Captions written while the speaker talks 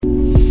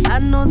I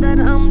know that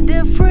I'm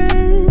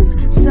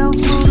different,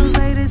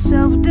 self-motivated,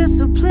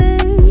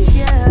 self-disciplined,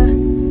 yeah.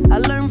 I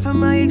learned from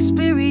my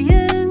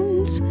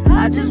experience.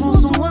 I just want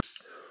someone.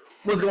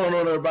 What's going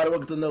on, everybody?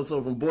 Welcome to another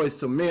episode from Boys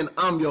to Men.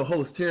 I'm your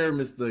host, Terry,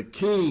 Mr.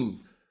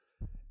 King,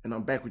 and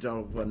I'm back with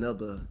y'all for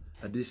another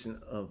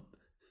edition of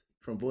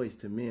From Boys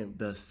to Men,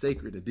 the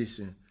sacred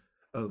edition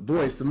of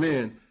Boys to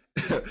Men.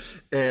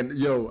 And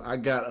yo, I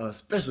got a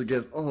special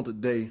guest on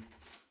today,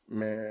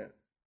 man.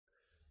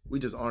 We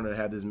just honored to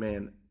have this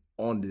man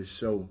on this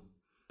show.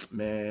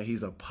 Man,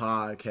 he's a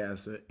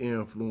podcaster,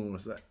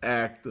 influencer,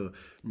 actor,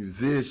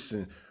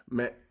 musician.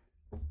 Man,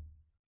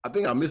 I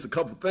think I missed a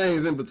couple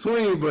things in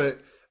between, but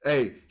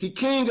hey, he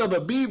king of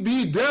the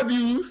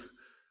BBWs.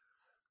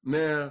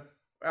 Man,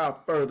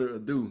 without further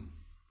ado,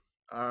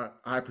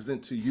 I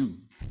present to you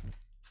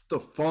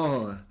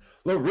Stefan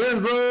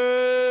Lorenzo.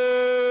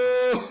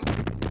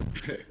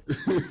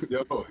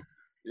 Yo,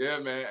 yeah,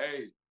 man.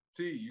 Hey,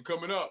 T, you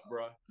coming up,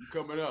 bro? You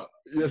coming up?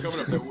 Yes. You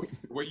coming up?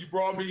 When you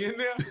brought me in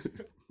there,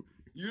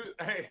 you'd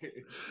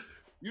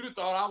have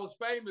thought I was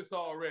famous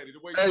already. The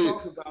way you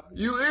talk about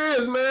me. You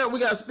is, man. We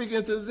got to speak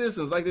into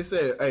existence, like they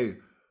said. Hey,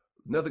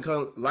 nothing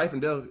comes. Life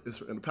and death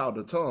is in the power of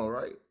the tongue,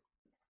 right?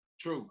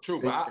 True.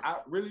 But I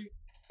really,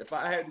 if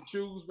I had to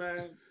choose,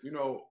 man, you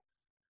know,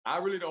 I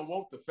really don't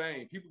want the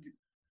fame.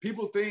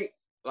 People think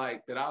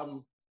like that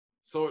I'm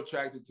so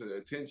attracted to the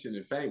attention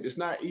and fame. It's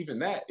not even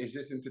that. It's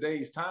just in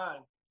today's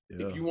time,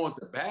 if you want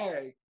the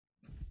bag,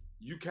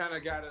 you kind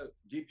of gotta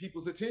get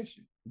people's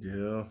attention.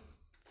 Yeah.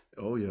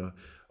 Oh yeah.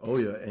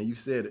 And you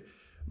said it,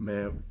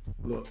 man.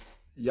 Look,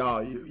 y'all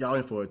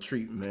in for a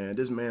treat, man.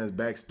 This man's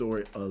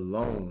backstory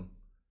alone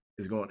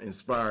is going to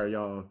inspire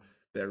y'all.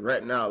 That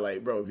right now,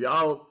 like, bro, if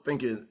y'all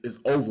think it's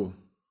over,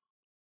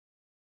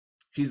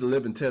 he's a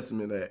living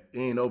testament that it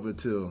ain't over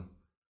till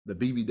the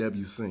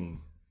BBW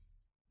scene.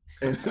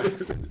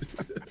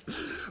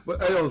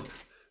 But hey,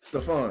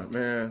 Stefan,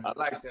 man. I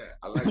like that.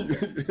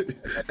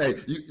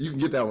 Hey, you can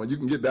get that one. You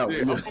can get that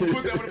one. I'm gonna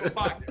put that one in my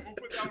pocket.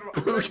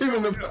 I'm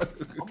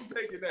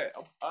taking that.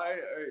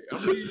 I'm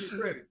giving you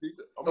credit.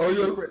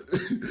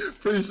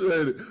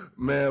 Appreciate it,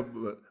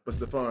 man. But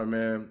Stefan,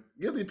 man,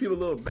 give these people a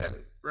little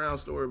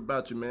background story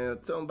about you, man.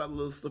 Tell them about the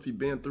little stuff you've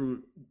been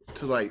through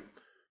to, like,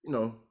 you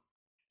know,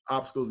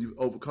 obstacles you've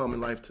overcome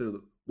in life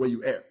to where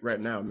you at right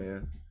now,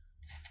 man.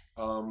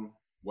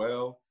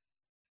 Well,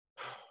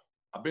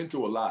 I've been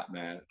through a lot,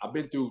 man. I've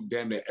been through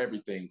damn near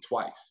everything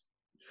twice.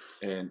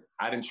 And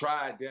I done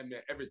tried damn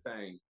near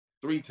everything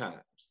 3 times.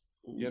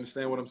 You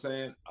understand what I'm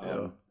saying?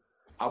 Yeah.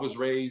 I was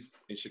raised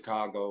in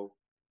Chicago,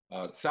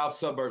 the south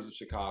suburbs of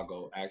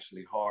Chicago,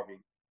 actually, Harvey,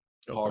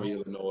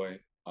 Illinois,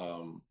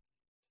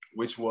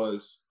 which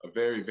was a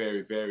very,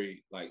 very,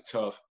 very like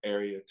tough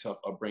area, tough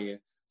upbringing.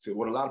 So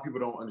what a lot of people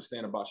don't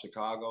understand about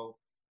Chicago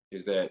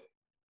is that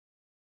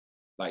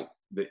like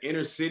the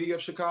inner city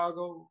of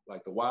Chicago,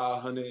 like the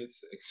Wild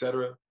Hundreds,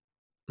 etc.,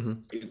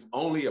 is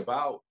only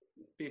about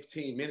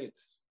 15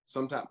 minutes,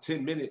 sometimes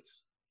 10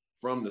 minutes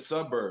from the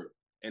suburb.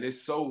 And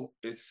it's so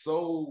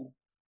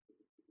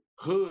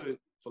hood,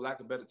 for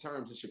lack of better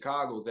terms, in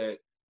Chicago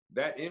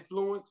that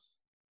influence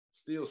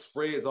still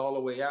spreads all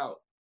the way out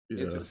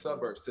into the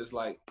suburbs. So it's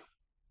like,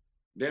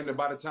 damn,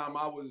 by the time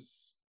I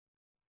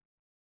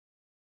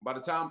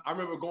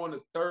remember going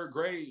to 3rd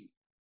grade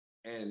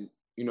and,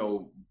 you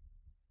know,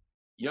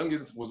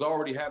 youngins was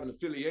already having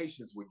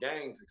affiliations with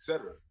gangs,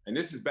 etc. And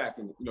this is back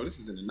in, you know, this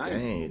is in the 90s.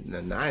 Dang,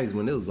 the 90s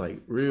when it was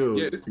like real.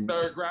 Yeah, this is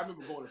 3rd grade. I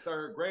remember going to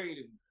 3rd grade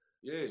and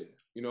yeah,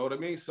 you know what I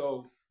mean?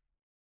 So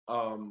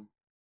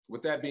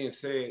with that being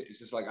said, it's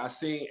just like I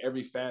seen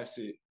every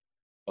facet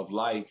of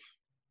life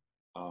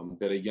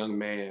that a young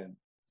man,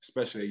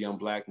 especially a young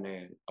Black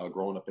man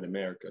growing up in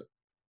America,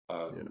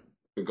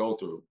 could go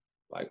through.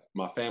 Like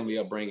my family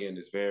upbringing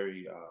is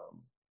very,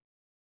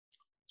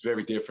 it's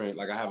very different.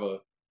 Like I have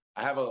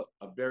a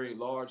very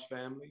large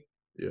family.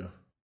 Yeah.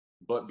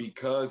 But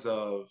because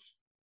of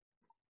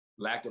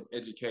lack of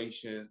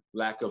education,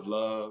 lack of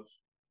love,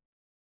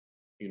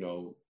 you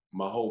know,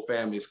 my whole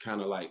family is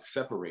kind of like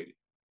separated,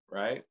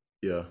 right?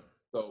 Yeah.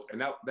 So, and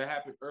that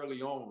happened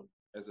early on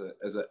as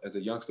a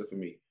youngster for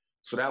me.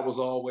 So that was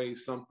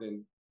always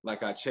something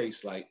like I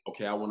chased, like,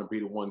 okay, I want to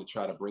be the one to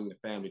try to bring the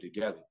family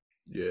together.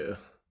 Yeah.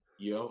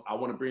 You know, I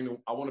want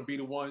to be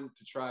the one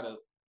to try to,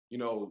 you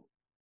know,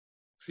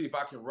 see if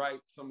I can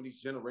right some of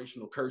these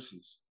generational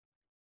curses.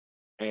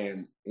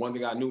 And one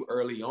thing I knew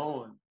early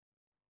on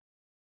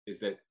is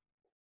that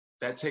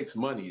takes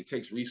money. It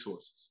takes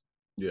resources.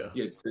 Yeah.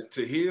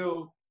 To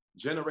heal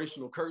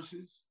generational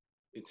curses,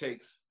 it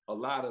takes a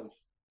lot of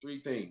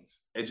 3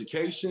 things: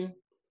 education,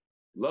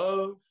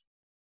 love,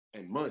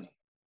 and money.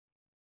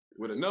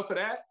 With enough of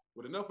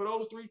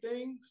those 3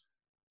 things,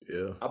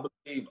 I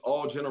believe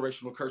all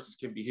generational curses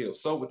can be healed.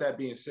 So with that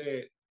being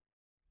said,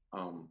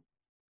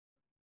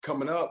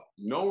 coming up,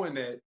 knowing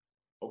that,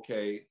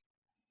 okay,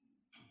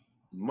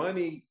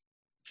 money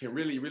can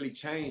really, really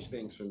change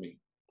things for me.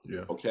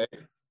 Yeah. Okay.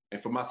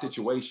 And for my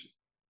situation,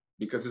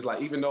 because it's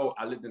like, even though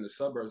I lived in the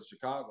suburbs of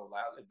Chicago,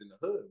 like I lived in the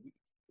hood,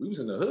 we was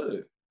in the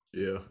hood.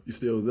 Yeah. You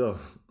still there.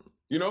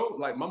 You know,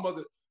 like my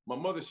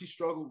mother, she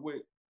struggled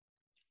with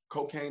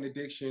cocaine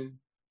addiction,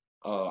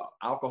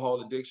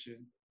 alcohol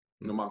addiction.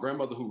 You know, my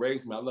grandmother who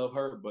raised me, I love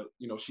her, but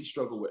you know, she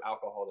struggled with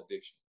alcohol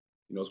addiction.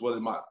 You know, as well as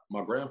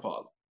my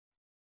grandfather.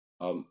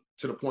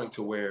 To the point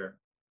to where,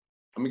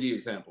 I'm gonna give you an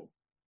example.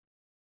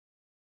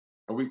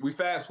 And we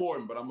fast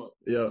forward, but I'm gonna.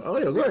 Yeah. Oh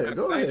yeah. Go ahead.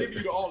 Go I ahead. ain't give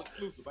you the all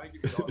exclusive. I ain't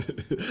give you the all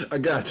exclusive. I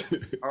got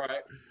you. All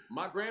right.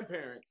 My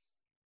grandparents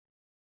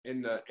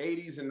in the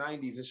 80s and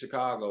 90s in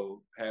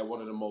Chicago had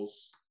one of the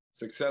most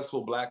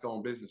successful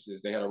Black-owned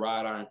businesses. They had a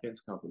wrought iron fence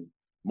company,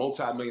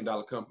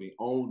 multi-million-dollar company,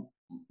 owned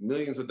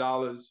millions of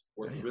dollars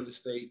worth of real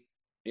estate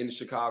in the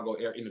Chicago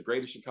area, in the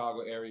greater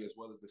Chicago area, as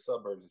well as the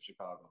suburbs of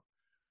Chicago.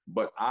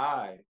 But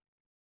I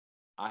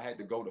had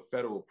to go to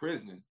federal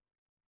prison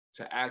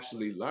to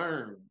actually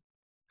learn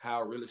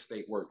how real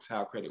estate works,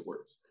 how credit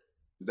works.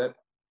 Is that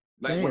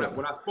like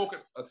when I spoke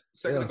a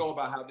second ago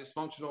about how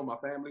dysfunctional my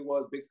family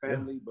was, big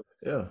family, but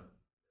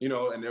you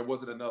know, and there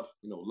wasn't enough,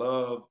 you know,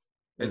 love,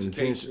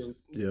 education,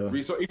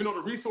 resource, even though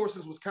the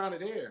resources was kind of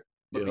there,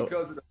 but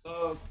because of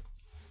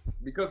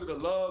the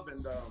love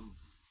and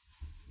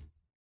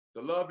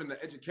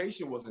the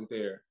education wasn't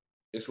there,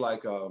 it's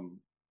like for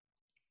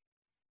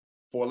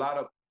a lot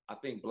of, I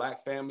think,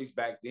 Black families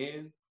back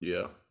then,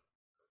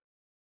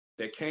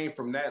 that came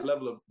from that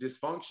level of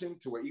dysfunction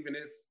to where even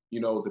if,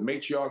 you know, the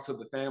matriarchs of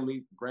the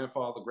family,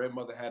 grandfather,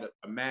 grandmother had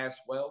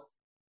amassed wealth,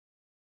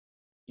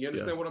 you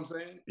understand what I'm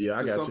saying? Yeah,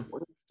 I got you.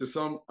 To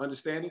some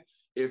understanding,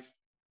 if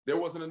there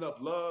wasn't enough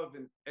love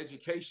and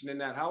education in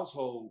that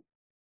household,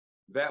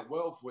 that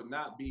wealth would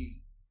not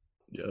be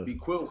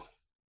bequeathed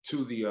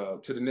to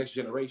the next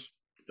generation.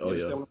 You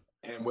understand?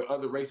 And with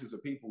other races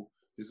of people,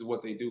 this is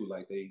what they do.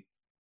 Like they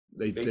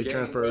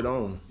transfer it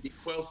on,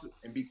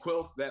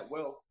 bequeath that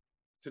wealth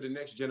to the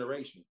next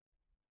generation.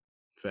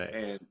 Facts.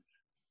 And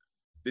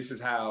this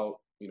is how,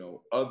 you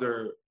know,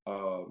 other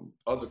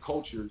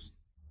cultures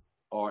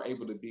are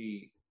able to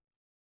be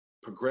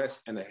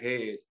progressed and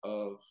ahead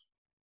of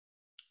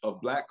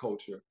Black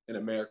culture in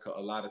America.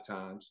 A lot of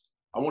times,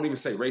 I won't even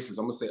say races,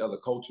 I'm gonna say other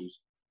cultures.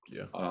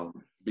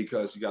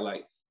 Because you got,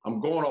 like, I'm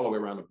going all the way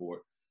around the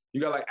board.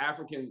 You got like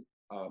African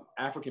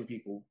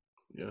people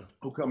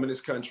who come in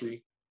this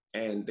country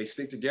and they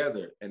stick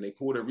together and they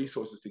pull their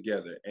resources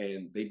together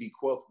and they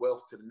bequeath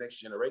wealth to the next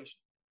generation.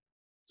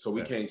 So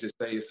we can't just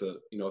say it's a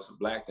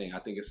Black thing. I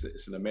think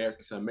it's an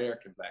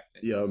American Black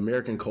thing. Yeah,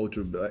 American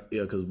culture,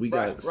 because we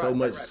got so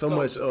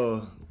much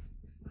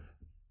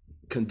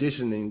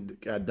conditioning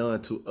got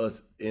done to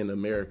us in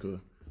America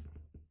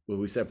when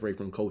we separate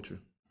from culture.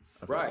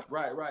 Right.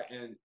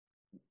 And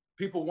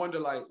people wonder,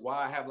 like,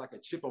 why I have like a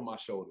chip on my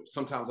shoulder.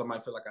 Sometimes I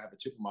might feel like I have a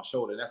chip on my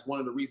shoulder. And that's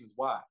one of the reasons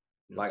why.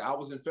 Like, I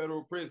was in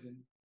federal prison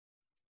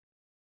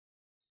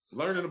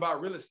learning about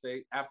real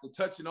estate after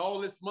touching all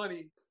this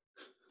money,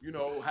 you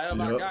know,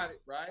 however I got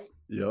it, right?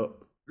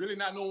 Really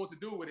not knowing what to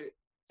do with it.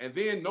 And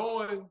then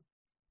knowing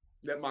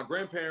that my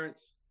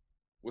grandparents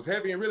was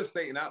heavy in real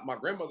estate and my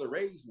grandmother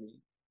raised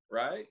me,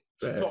 right?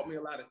 She taught me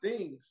a lot of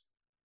things.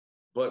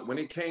 But when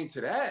it came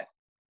to that,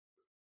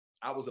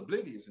 I was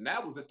oblivious. And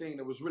that was the thing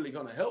that was really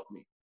going to help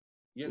me.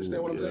 You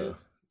understand what I'm saying?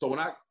 So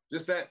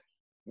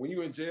when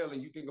you're in jail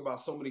and you think about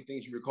so many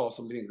things, you recall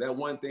so many things, that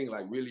one thing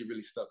like really,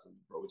 really stuck with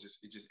me, bro. It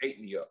just ate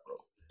me up, bro.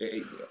 It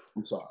ate me up.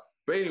 I'm sorry.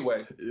 But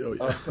anyway,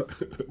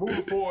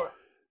 moving forward,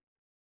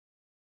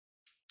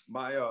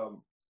 my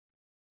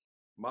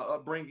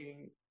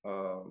upbringing,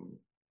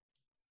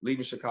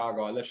 leaving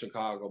Chicago, I left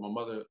Chicago. My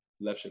mother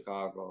left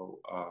Chicago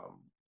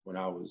when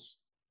I was,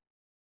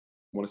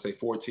 I want to say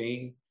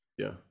 14.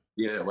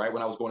 Yeah, right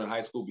when I was going to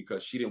high school,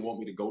 because she didn't want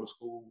me to go to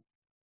school,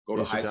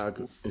 to high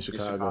school in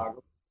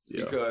Chicago.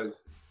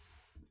 Because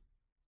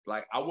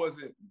like I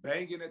wasn't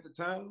banging at the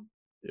time.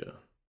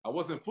 I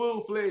wasn't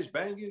full-fledged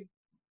banging,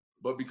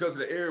 but because of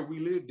the area we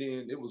lived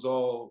in, it was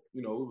all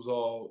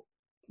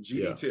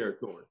GD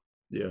territory.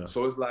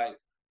 So it's like,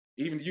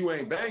 even you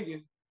ain't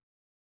banging,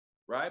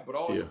 right? But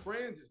all your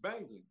friends is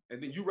banging.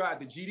 And then you ride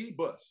the GD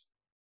bus.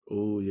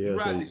 You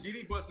ride the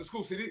GD bus to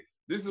school. See,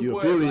 this is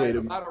what like, a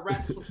lot of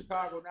rappers from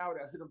Chicago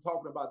nowadays, I see them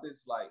talking about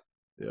this, like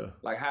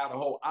how the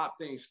whole op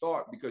thing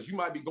start, because I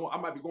might be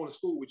going to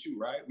school with you,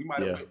 right? We might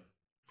have went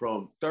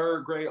from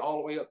 3rd grade all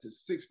the way up to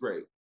 6th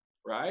grade,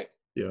 right?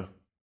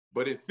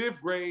 But in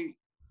 5th grade,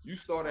 you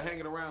started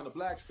hanging around the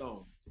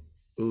Blackstone.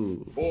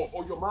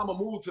 Or your mama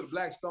moved to the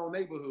Blackstone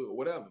neighborhood or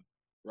whatever,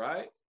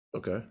 right?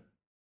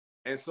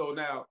 And so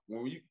now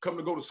when you come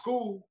to go to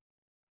school,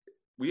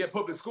 we had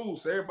public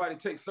schools, so everybody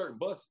takes certain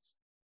buses,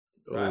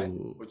 right?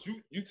 But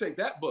you take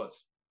that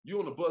bus, you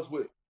on the bus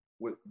with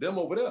them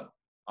over there.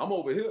 I'm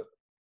over here.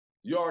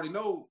 You already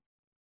know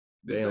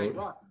this ain't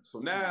rocking. So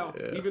now,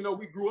 even though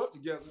we grew up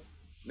together,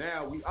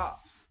 now we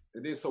ops.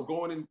 And then so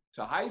going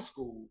into high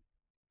school,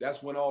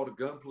 that's when all the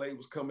gunplay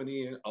was coming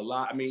in a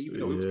lot. I mean,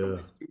 even though it was coming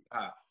in too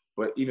high,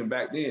 but even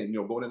back then,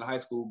 you know, going into high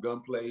school,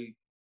 gunplay,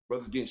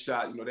 brothers getting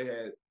shot, you know, they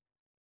had,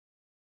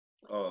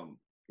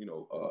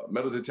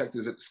 metal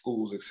detectors at the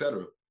schools,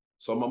 etc.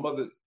 So my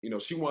mother, you know,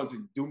 she wanted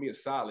to do me a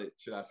solid,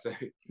 should I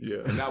say.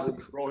 And now we're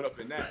growing up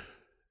in that.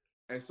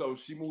 And so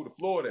she moved to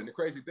Florida. And the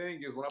crazy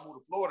thing is, when I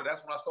moved to Florida,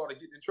 that's when I started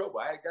getting in trouble.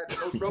 I ain't got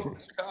no trouble in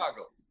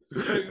Chicago.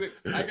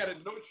 I got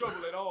in no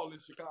trouble at all in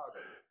Chicago.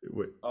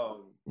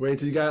 Wait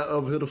till you got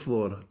up here to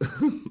Florida.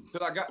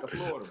 Till I got to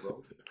Florida,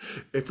 bro.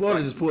 And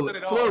Florida just pull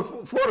it.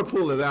 Florida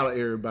pull it out of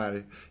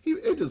everybody.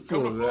 It just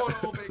pulls it out. Come to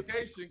Florida on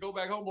vacation, go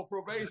back home on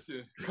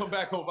probation, come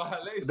back on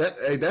violation.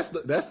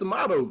 That's the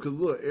motto. Because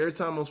look, every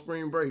time on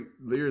spring break,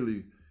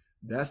 literally,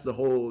 that's the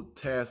whole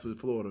task with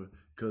Florida.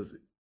 Because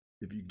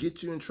if you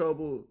get you in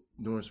trouble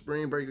during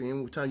spring break,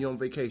 any time you're on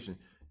vacation,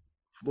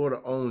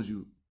 Florida owns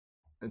you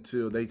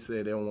until they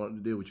say they don't want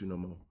to deal with you no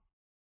more.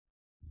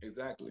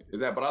 Exactly.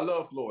 But I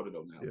love Florida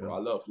though now, bro. I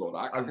love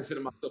Florida. I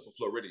consider myself a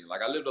Floridian.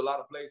 Like, I lived a lot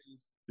of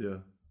places. Yeah.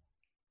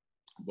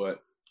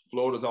 But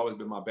Florida's always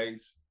been my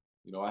base.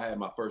 You know, I had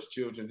my first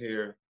children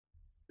here.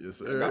 Yes,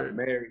 sir. I got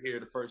married here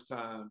the first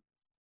time.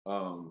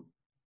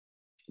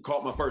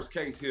 Caught my first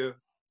case here.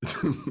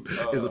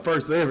 It's the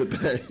first for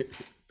everything.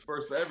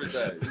 First for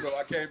everything. You know,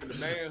 I came into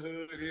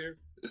manhood here,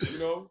 you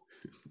know,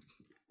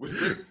 which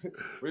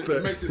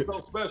makes it so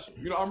special.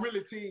 You know, I'm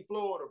really team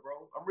Florida,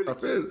 bro. I'm really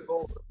team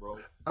Florida, bro.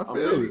 I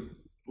feel it.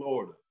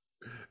 Florida.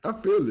 I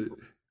feel it.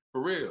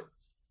 For real.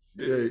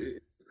 Yeah.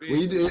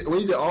 When you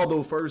did all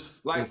those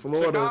first like in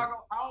Florida.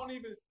 Chicago,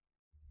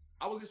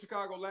 I was in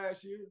Chicago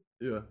last year.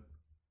 Yeah.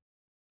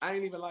 I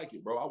ain't even like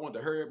it, bro. I wanted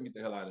to hurry up and get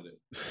the hell out of there.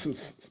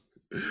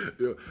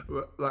 Yeah.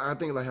 Like, I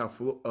think like how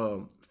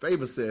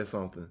Favor said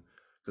something.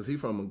 Because he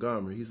from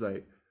Montgomery. He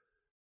said,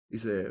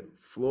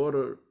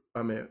 Florida,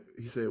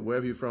 he said,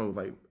 wherever you're from,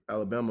 like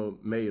Alabama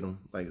made them.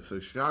 Like, so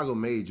Chicago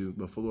made you,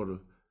 but Florida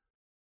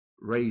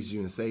raised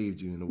you and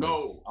saved you in a way.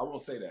 No, I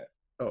won't say that.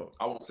 Oh.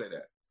 I won't say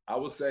that. I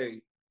will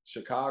say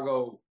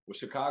Chicago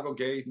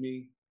gave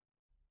me,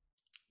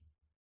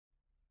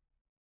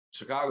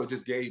 Chicago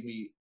just gave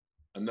me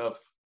enough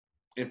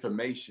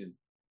information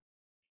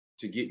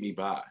to get me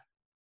by.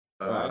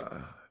 Right?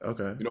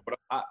 Okay. You know, but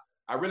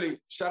I really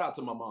shout out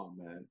to my mom,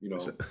 man. You know,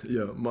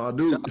 yeah, my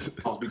dude.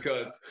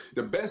 Because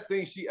the best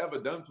thing she ever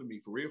done for me,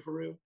 for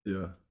real,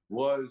 yeah,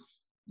 was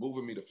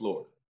moving me to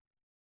Florida.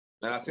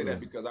 And I say that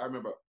because I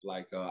remember,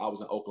 like, I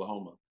was in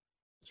Oklahoma.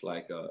 It's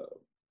like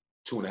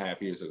 2.5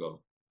 years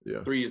ago.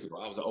 Yeah, 3 years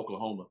ago. I was in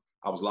Oklahoma.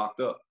 I was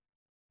locked up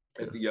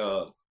at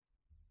the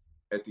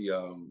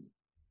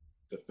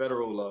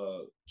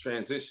federal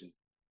transition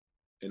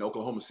in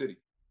Oklahoma City.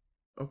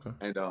 Okay.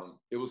 And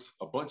it was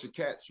a bunch of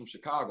cats from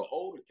Chicago,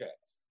 older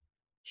cats,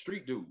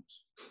 street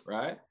dudes,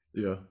 right?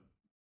 Yeah.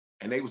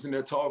 And they was in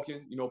there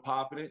talking, you know,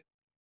 popping it,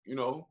 you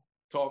know,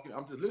 talking.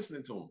 I'm just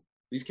listening to them.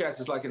 These cats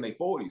is like in their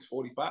 40s,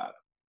 45.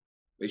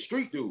 They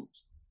street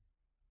dudes.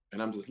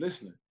 And I'm just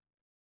listening.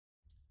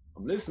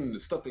 I'm listening to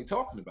stuff they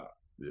talking about.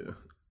 Yeah.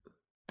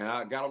 And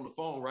I got on the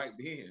phone right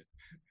then.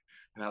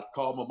 And I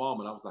called my mom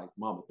and I was like,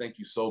 Mama, thank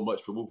you so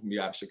much for moving me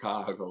out of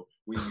Chicago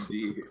when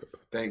you did.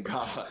 Thank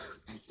God.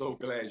 I'm so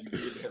glad you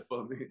did that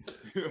for me.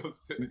 You know what I'm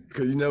saying?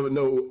 Because you never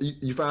know.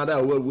 You find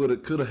out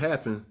what could have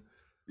happened.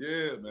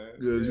 Yeah, man.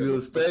 Because you would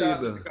have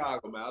stayed there.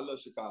 Chicago, man. I love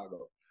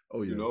Chicago.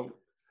 Oh, yeah. You know?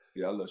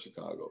 Yeah, I love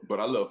Chicago.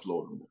 But I love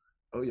Florida more.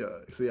 Oh,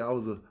 yeah. See, I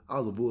was a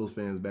Bulls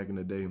fan back in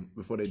the day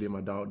before they did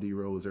my dog D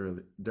Rose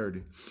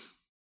dirty.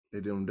 They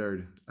did them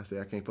dirty. I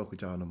said, I can't fuck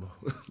with y'all no more.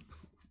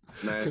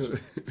 Man,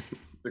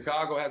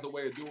 Chicago has a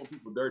way of doing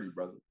people dirty,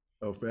 brother.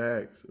 Oh,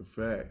 facts.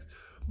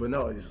 But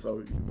no, so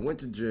you went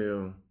to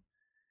jail,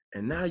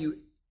 and now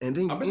and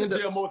then I've been to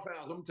jail more times.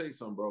 I'm gonna tell you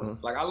something, bro.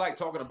 Like, I like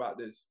talking about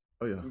this.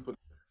 Oh yeah.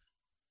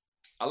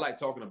 I like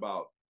talking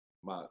about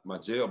my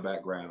jail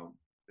background.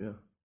 Yeah.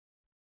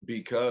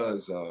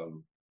 Because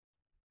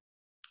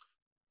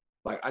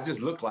like, I just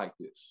look like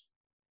this.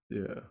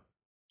 Yeah.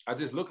 I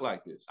just look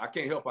like this. I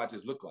can't help. I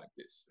just look like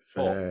this.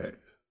 Facts.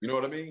 You know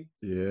what I mean?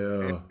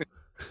 Yeah.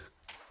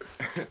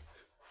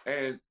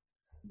 And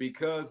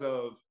because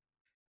of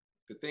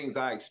the things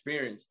I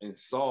experienced and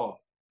saw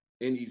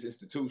in these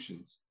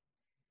institutions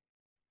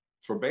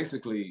for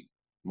basically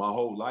my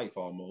whole life,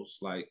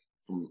 almost, like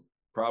from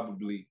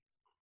probably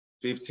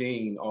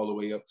 15 all the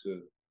way up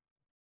to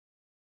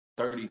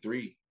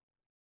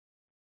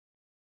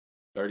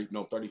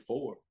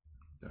 34.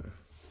 Yeah.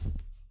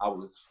 I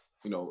was,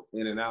 you know,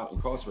 in and out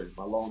incarcerated.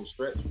 My longest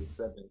stretch was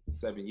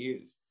seven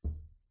years,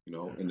 you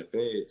know, in the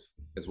feds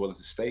as well as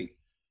the state.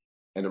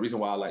 And the reason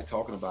why I like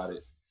talking about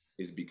it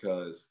is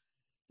because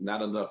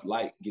not enough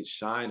light gets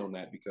shined on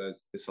that,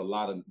 because it's a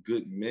lot of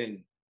good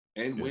men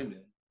and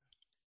women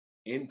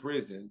in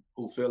prison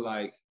who feel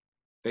like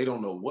they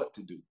don't know what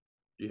to do.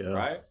 Yeah.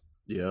 Right?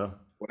 Yeah.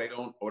 Or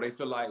they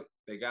feel like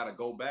they gotta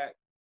go back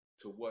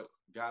to what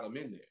got them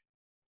in there.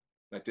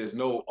 Like, there's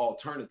no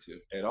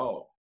alternative at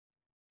all.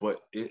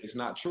 But it's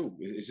not true.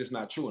 It's just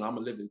not true. And I'm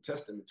a living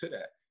testament to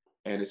that.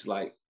 And it's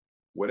like,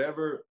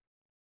 whatever.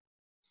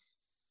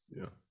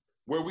 Yeah.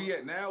 Where we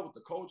at now with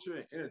the culture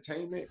and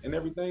entertainment and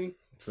everything,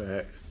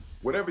 facts.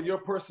 Whatever your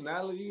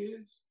personality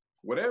is,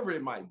 whatever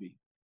it might be,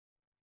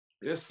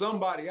 there's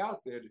somebody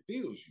out there that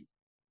feels you.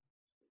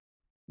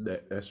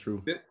 That's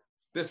true.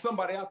 There's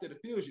somebody out there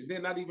that feels you.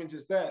 Then not even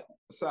just that,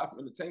 aside from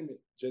entertainment,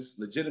 just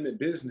legitimate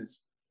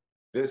business.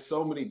 there's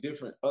so many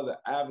different other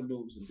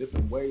avenues and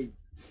different ways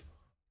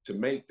to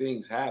make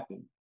things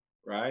happen,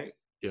 right?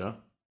 Yeah.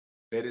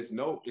 That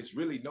it's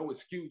really no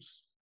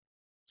excuse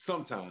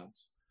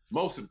sometimes,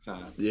 most of the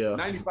time. Yeah.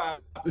 95%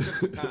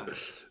 of the time.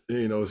 There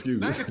ain't no excuse.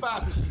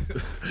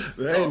 95%.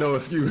 There ain't no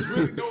excuse. There's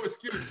really no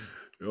excuse.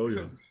 Oh,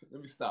 yeah.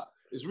 Let me stop.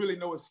 It's really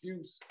no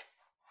excuse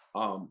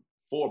for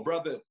a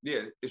brother.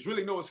 Yeah, it's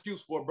really no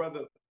excuse for a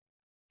brother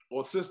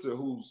or sister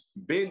who's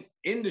been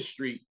in the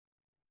street,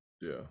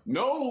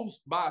 knows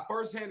by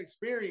firsthand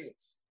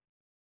experience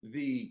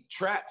the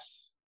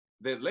traps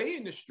that lay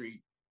in the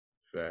street.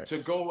 Facts. to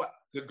go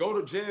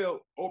to jail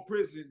or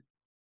prison,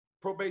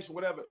 probation,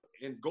 whatever,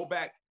 and go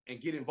back and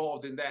get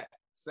involved in that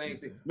same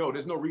thing. No,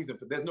 there's no reason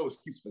there's no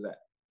excuse for that.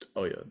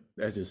 Oh yeah,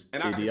 that's just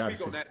and idiocy. I can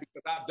speak on that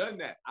because I've done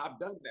that. I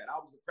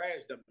was a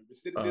crash dummy.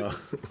 This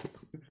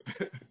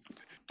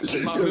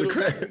is my little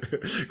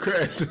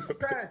crash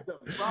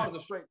dummy. So I was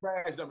a straight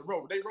crash dummy,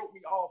 bro. They wrote me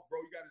off, bro.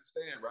 You gotta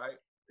understand, right?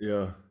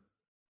 Yeah.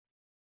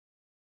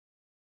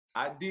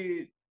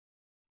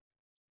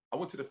 I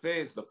went to the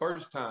feds the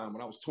first time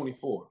when I was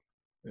 24.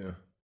 Yeah.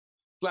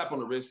 Slap on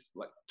the wrist,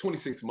 like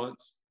 26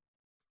 months.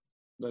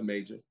 Nothing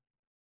major.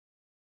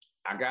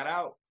 I got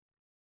out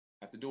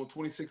after doing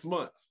 26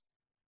 months.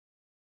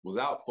 Was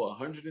out for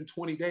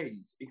 120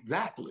 days,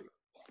 exactly.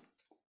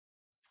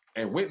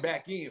 And went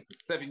back in for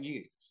 7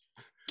 years.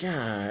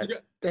 God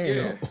damn.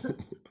 Yeah.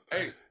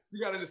 Hey, so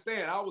you gotta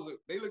understand,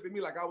 they looked at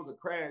me like I was a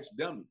crash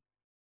dummy.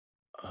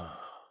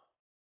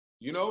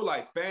 You know,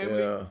 like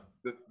family,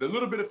 the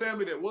little bit of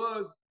family that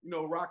was,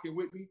 rocking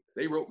with me,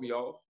 they wrote me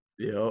off.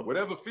 Yeah.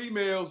 Whatever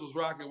females was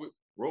rocking with,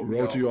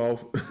 wrote you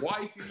off.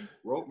 Wifey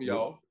wrote me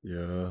off.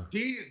 Yeah.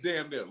 Kids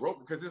damn near wrote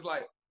me because it's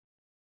like,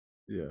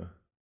 yeah.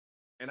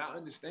 And I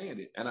understand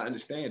it.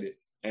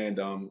 And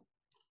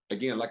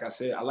again, like I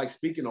said, I like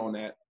speaking on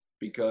that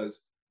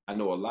because I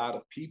know a lot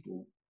of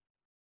people.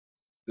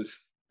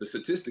 The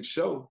statistics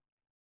show,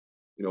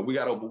 we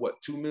got over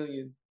 2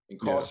 million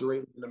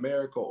incarcerated in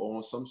America or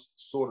on some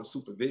sort of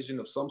supervision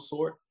of some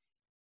sort.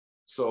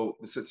 So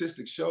the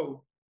statistics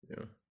show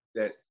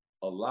that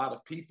a lot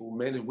of people,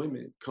 men and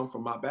women, come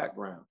from my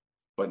background,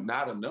 but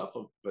not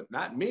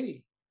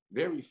many,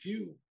 very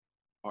few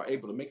are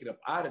able to make it up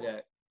out of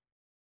that,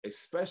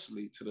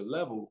 especially to the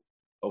level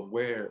of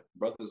where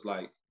brothers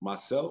like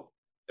myself,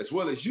 as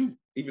well as you,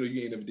 even though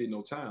you ain't never did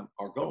no time,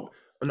 are going.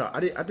 No,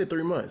 I did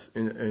 3 months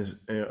in prison.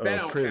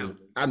 Count.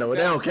 I know,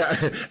 they don't count.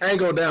 I ain't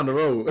go down the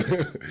road. They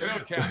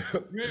don't count.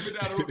 You ain't been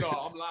down the road, no,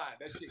 I'm lying.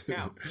 That shit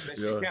count. That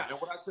shit count. And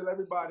what I tell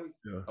everybody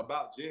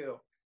about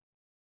jail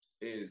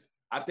is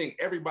I think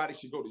everybody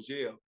should go to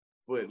jail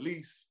for at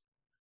least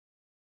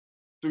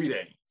 3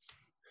 days.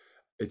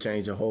 It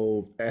changed the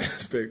whole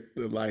aspect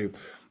of life.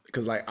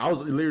 Because I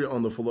was literally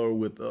on the floor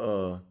with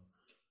I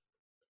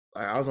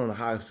was on the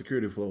high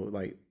security floor,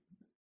 like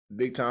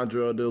big time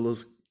drug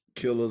dealers,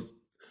 killers,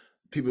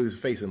 people who's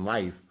facing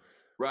life.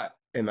 Right.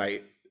 And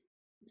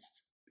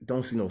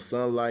don't see no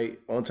sunlight.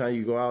 Only time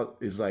you go out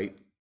is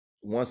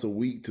once a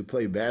week to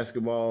play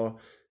basketball,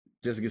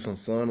 just to get some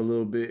sun a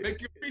little bit.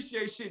 Make you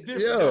appreciate shit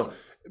different. Yeah.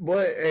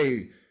 But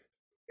hey,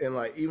 and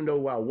even though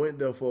what I went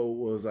there for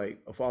was a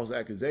false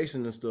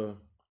accusation and stuff,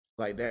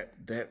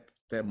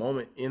 that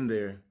moment in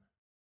there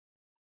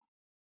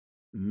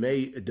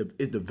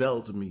it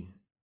developed me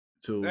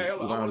to. Hey,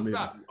 hold on,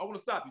 I want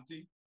to stop you,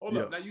 T. Hold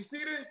up. Now you see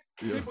this?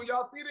 Yeah. People,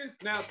 y'all see this?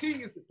 Now T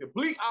is the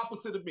complete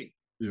opposite of me.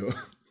 Yeah.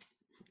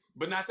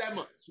 But not that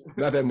much.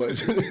 Not that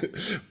much.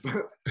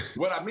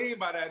 What I mean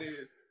by that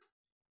is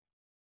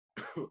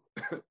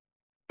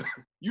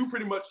you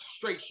pretty much a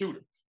straight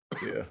shooter.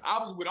 Yeah. I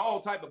was with all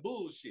type of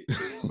bullshit.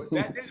 But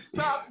that didn't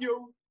stop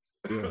you.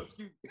 Yeah.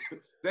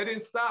 That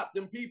didn't stop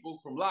them people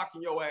from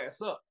locking your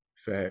ass up.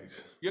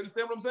 Facts. You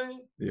understand what I'm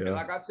saying? Yeah. And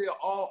I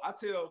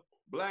tell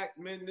black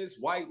men this,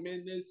 white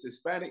men this,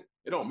 Hispanic,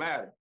 it don't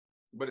matter.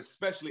 But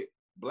especially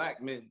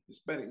black men,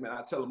 Hispanic men,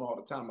 I tell them all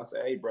the time, I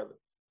say, hey, brother,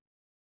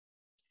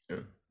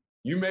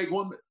 you make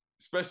one,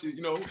 especially,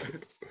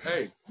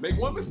 hey, make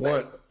one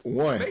mistake.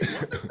 One. Make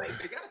one mistake.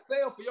 They got to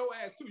sell for your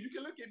ass, too. You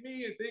can look at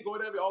me and think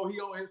whatever, he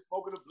on here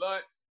smoking the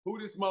blunt, who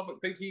this mother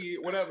think he is,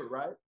 whatever,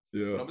 right?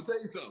 Yeah. But I'm going to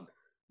tell you something.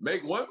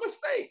 Make one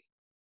mistake.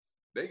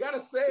 They got to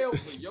sell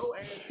for your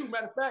ass, too.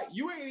 Matter of fact,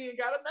 you ain't even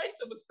got to make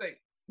the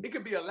mistake. It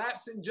could be a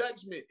lapse in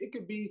judgment. It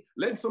could be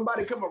letting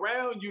somebody come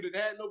around you that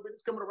had no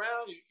business coming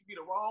around you. It could be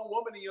the wrong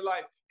woman in your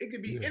life. It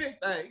could be anything.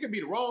 It could be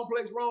the wrong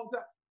place, wrong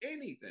time,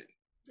 anything.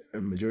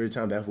 And majority of the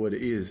time, that's what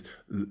it is.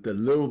 The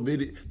little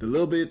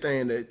bitty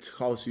thing that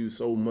costs you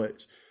so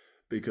much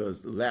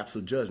because the lapse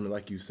of judgment,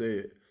 like you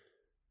said,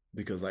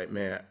 because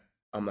man,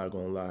 I'm not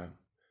going to lie.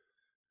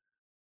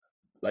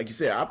 Like you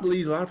said, I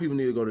believe a lot of people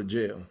need to go to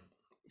jail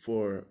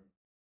for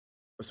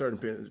a certain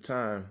period of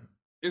time.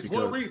 It's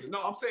one reason.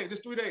 No, I'm saying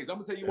just 3 days. I'm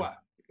gonna tell you why.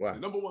 Why? The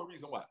number one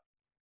reason why.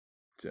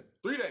 3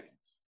 days.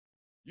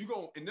 You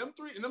gonna in them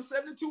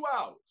 72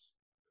 hours,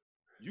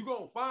 you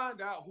gonna find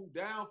out who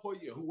down for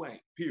you and who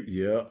ain't. Period.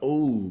 Yeah.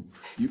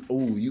 You.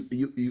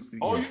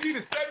 All you need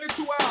is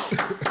 72 hours.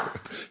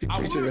 I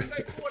want to say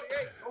 48.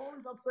 The only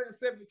reason I'm saying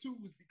 72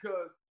 is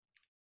because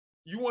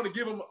you want to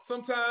give them,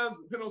 sometimes,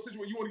 depending on the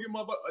situation, you want to give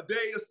them a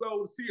day or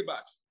so to see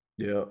about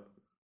you. Yeah.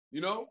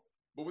 You know?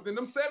 But within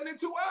them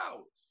 72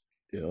 hours,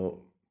 yeah,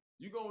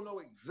 you're going to know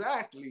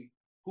exactly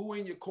who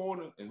in your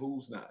corner and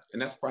who's not.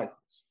 And that's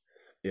priceless.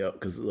 Yeah,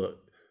 because look,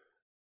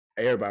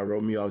 everybody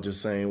wrote me off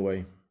just the same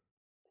way.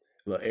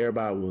 Look,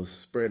 everybody was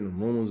spreading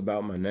rumors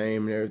about my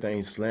name and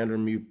everything,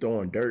 slandering me,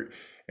 throwing dirt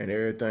and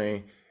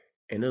everything.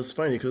 And it was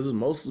funny because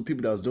most of the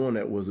people that was doing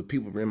that was the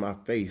people in my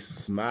face,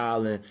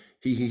 smiling.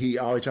 He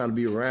always trying to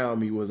be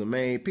around me, was the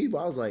main people.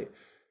 I was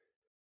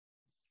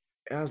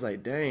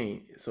like,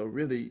 dang. So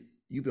really,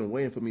 you've been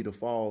waiting for me to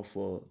fall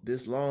for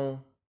this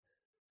long,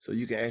 so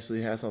you can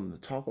actually have something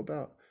to talk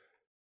about.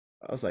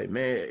 I was like,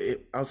 man, you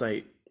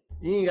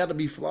ain't got to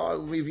be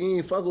flawed with me. If you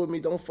ain't fucking with me,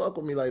 don't fuck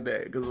with me like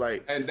that. Cause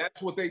like, and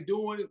that's what they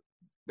doing.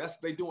 That's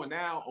what they doing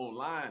now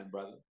online,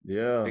 brother.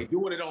 Yeah, they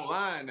doing it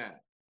online now.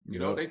 You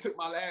know, they took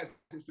my last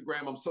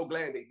Instagram. I'm so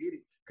glad they did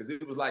it because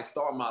it was like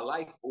starting my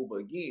life over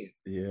again.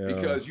 Yeah,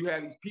 because you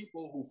have these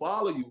people who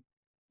follow you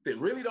that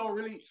really don't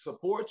really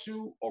support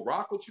you or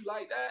rock with you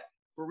like that,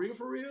 for real,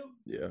 for real.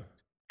 Yeah.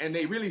 And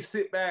they really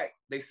sit back.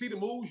 They see the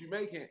moves you're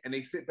making, and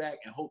they sit back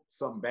and hope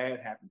something bad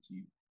happens to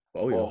you.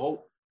 Oh yeah. Or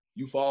hope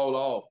you fall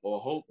off, or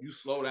hope you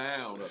slow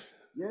down.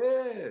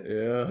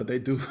 Yeah, they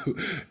do.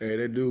 Hey,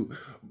 they do.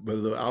 But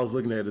look, I was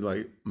looking at it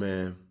like,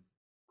 man,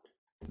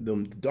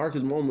 the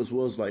darkest moments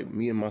was like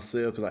me and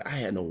myself, because like I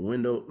had no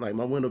window. Like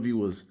my window view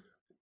was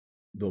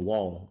the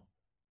wall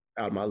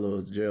out of my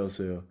little jail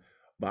cell.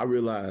 But I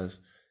realized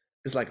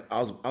it's like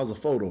I was a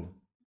photo.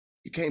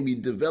 You can't be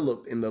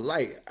developed in the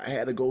light. I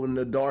had to go in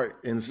the dark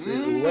and sit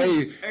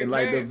away and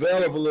like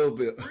develop a little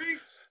bit.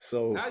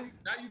 So now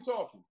you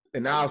talking.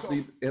 And now I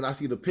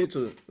see the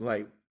picture.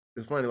 Like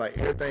it's funny, like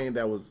everything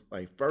that was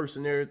like first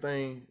and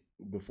everything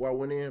before I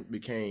went in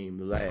became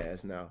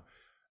last now.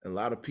 And a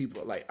lot of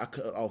people, like I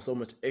cut off so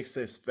much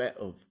excess fat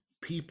of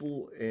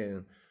people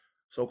and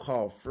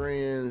so-called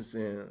friends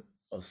and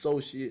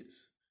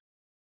associates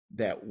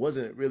that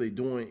wasn't really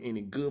doing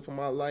any good for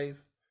my life.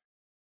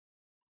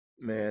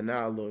 Man,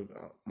 now I look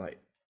like,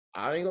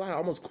 I ain't gonna lie, I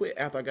almost quit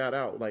after I got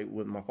out, like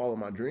with my follow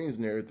my dreams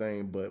and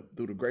everything. But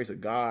through the grace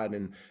of God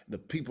and the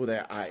people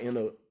that I end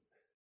up,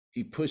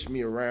 he pushed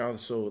me around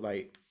so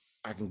like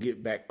I can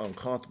get back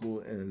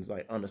uncomfortable and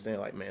like understand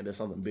like, man, there's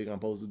something big I'm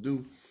supposed to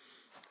do.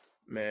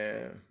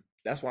 Man,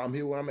 that's why I'm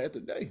here where I'm at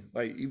today.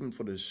 Like even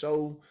for the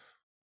show,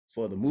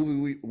 for the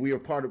movie we are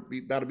about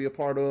to be a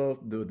part of,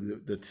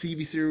 the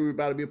TV series we're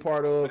about to be a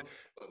part of.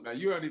 Now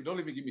you don't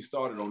even get me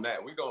started on that.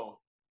 We're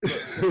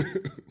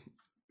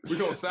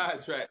gonna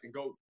sidetrack and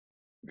go.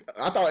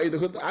 I thought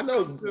I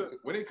know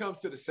when it comes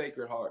to the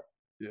Sacred Heart.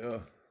 Yeah.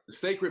 The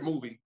Sacred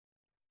movie,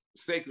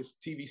 Sacred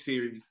TV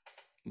series.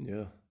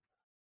 Yeah.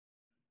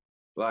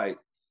 Like,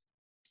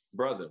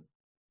 brother,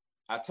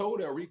 I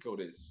told Enrico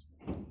this.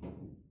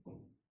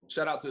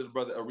 Shout out to the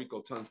brother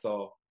Enrico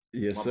Tunstall.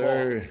 Yes,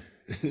 sir.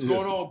 What's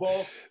going on,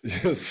 boss?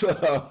 Yes,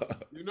 sir.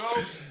 You know?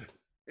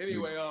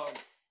 Anyway,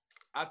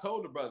 I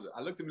told the brother,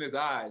 I looked him in his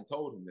eye and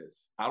told him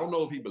this. I don't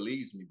know if he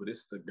believes me, but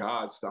it's the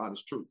God's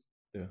honest truth.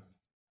 Yeah.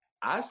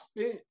 I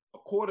spent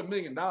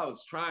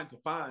 $250,000 trying to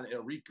find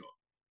Enrico.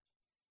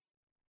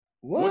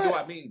 What do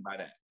I mean by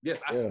that?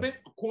 Yes, I spent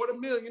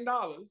 $250,000.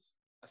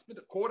 I spent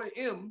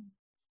 $250,000.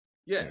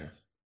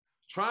 Yes.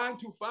 Trying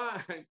to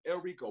find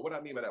Enrico. What do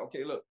I mean by that?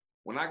 Okay, look,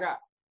 when I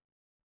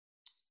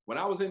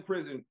was in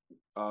prison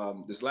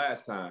this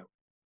last time,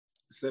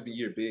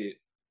 7-year bid,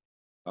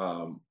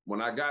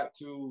 when I got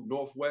to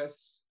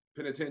Northwest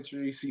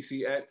Penitentiary,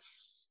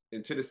 CCX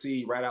in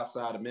Tennessee, right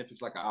outside of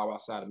Memphis, like an hour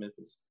outside of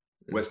Memphis,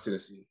 West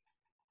Tennessee,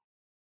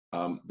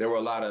 there were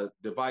a lot of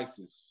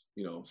devices,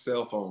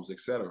 cell phones,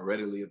 etc.,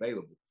 readily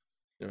available.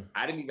 Yeah.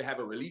 I didn't even have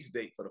a release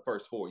date for the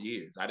first 4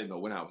 years. I didn't know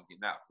when I was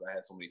getting out because I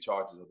had so many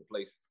charges other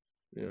places.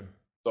 Yeah.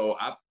 So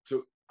I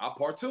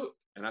partook,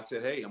 and I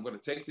said, hey, I'm going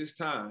to take this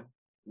time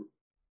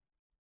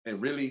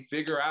and really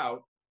figure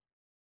out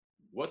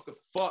what the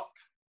fuck,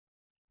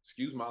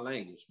 excuse my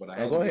language, but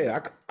go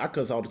ahead. I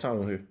cuss all the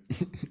time on here.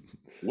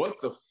 What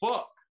the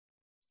fuck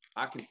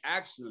I can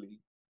actually,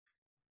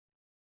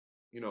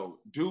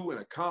 do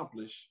and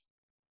accomplish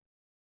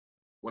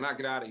when I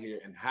get out of here,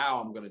 and how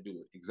I'm going to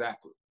do it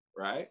exactly.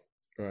 Right.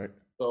 Right.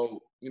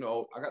 So, I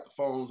got the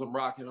phones, I'm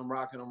rocking, I'm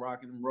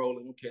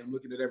rolling. Okay, I'm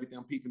looking at everything,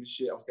 I'm peeping the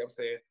shit. Okay, I'm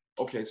saying,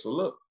 okay, so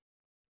look.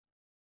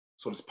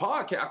 So this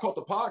podcast, I caught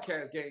the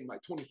podcast game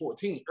like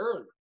 2014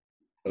 early.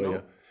 Oh,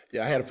 yeah.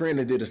 Yeah, I had a friend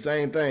that did the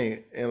same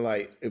thing. And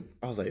I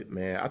was like,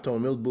 man, I told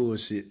him it was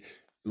bullshit.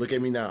 Look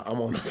at me now.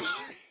 I'm on the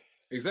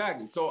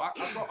Exactly. So I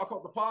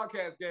caught the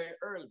podcast game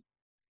early.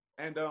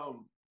 And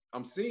I'm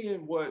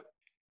seeing what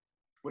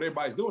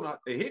everybody's doing.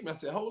 It hit me. I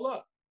said, hold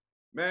up.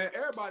 Man,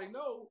 everybody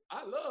know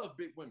I love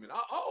big women.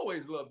 I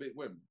always love big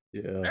women.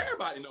 Yeah.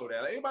 Everybody know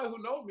that. Anybody who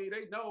know me,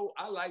 they know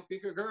I like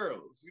thicker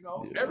girls.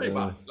 Yeah.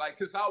 Everybody. Like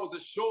since I was a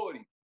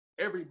shorty,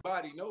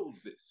 everybody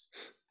knows this,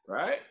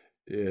 right?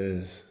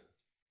 Yes.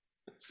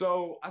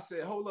 So I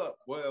said, hold up.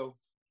 Well,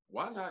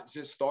 why not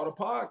just start a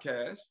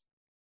podcast?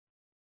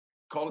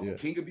 Call it the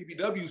King of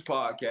BBW's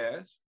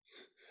podcast.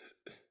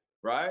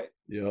 right?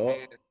 Yeah.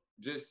 And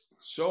just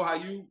show how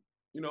you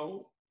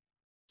know,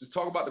 just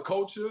talk about the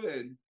culture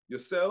and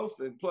yourself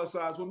and plus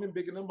size women,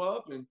 bigging them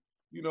up and,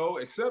 you know,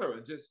 et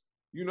cetera. Just,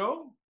 you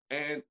know,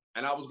 and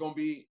I was gonna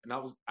be,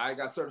 I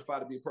got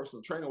certified to be a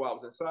personal trainer while I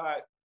was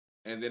inside.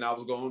 And then I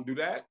was gonna do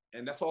that.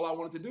 And that's all I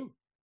wanted to do.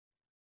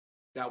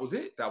 That was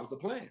it. That was the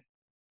plan.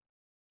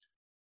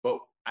 But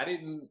I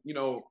didn't, you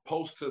know,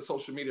 post to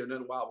social media or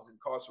nothing while I was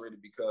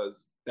incarcerated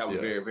because that was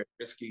very, very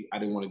risky. I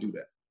didn't want to do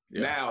that.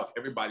 Yeah. Now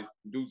everybody's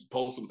dudes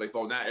posting with their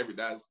phone. Now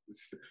everybody's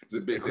it's a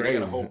big thing. They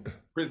got a whole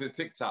prison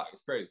TikTok.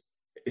 It's crazy.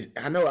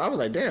 I know. I was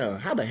like, damn,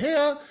 how the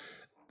hell?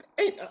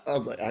 I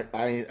was like,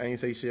 I ain't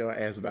say shit or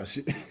ask about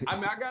shit. I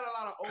mean, I got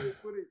a lot of old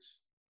footage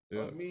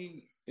of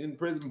me in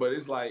prison, but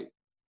it's like,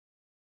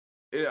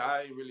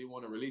 I ain't really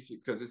want to release it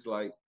because it's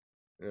like,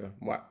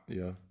 why?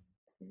 Yeah,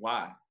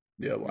 why?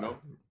 Yeah, why? You know?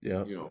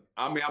 Yeah, you know.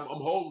 I mean, I'm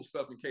holding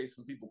stuff in case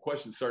some people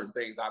question certain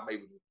things. I'm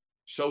able to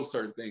show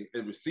certain things,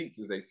 receipts,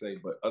 as they say.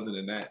 But other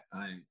than that,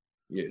 I ain't.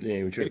 Yeah, you ain't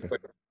even tripping. Anyway,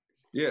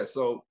 yeah,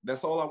 so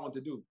that's all I want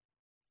to do.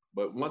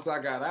 But once I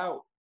got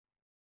out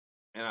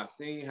and I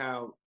seen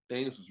how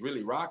things was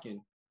really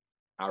rocking,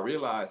 I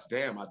realized,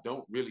 damn, I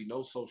don't really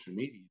know social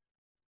media.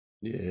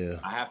 Yeah.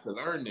 I have to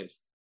learn this.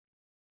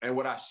 And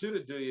what I should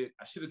have did,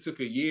 I should have took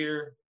a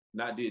year,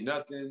 not did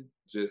nothing,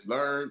 just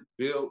learn,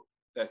 build,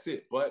 that's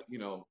it. But, you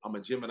know, I'm a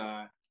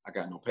Gemini. I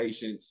got no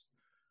patience.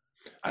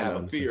 I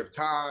have a fear of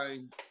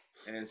time.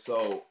 And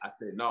so I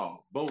said,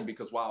 no, boom,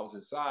 because while I was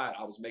inside,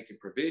 I was making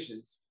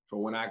provisions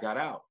for when I got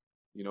out,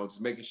 you know,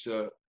 just making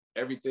sure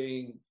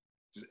everything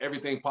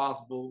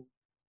possible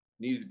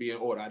needed to be in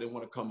order. I didn't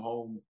want to come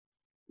home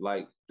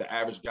like the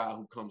average guy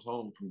who comes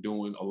home from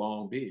doing a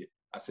long bid.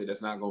 I said,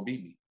 that's not going to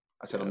be me.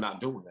 I said, I'm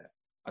not doing that.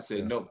 I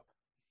said, no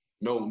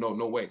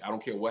way. I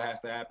don't care what has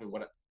to happen.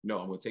 No,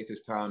 I'm going to take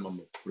this time. I'm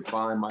going to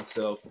refine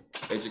myself,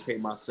 educate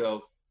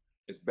myself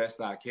as best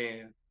I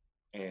can,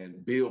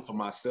 and build for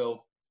myself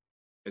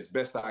as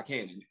best I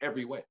can in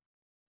every way.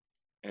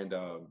 And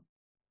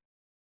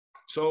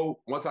so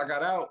once I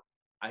got out,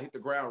 I hit the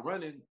ground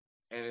running,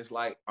 and it's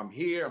like, I'm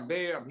here, I'm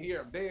there, I'm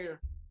here, I'm there.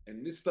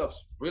 And this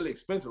stuff's really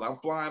expensive. I'm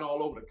flying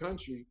all over the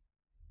country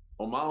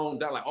on my own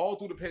dime. Like all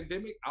through the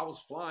pandemic, I was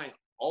flying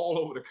all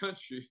over the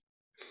country.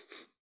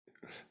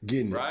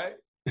 Getting right?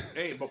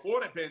 And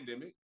before the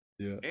pandemic,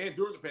 and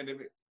during the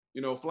pandemic,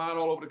 you know, flying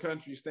all over the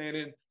country, staying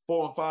in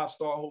 4- and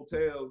 5-star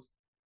hotels,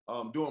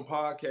 doing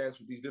podcasts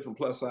with these different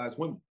plus size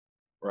women,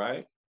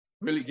 right?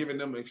 Really giving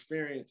them an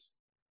experience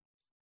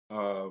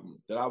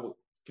that I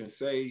can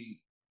say,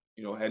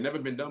 you know, had never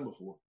been done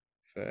before.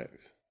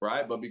 Facts.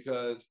 Right? But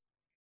because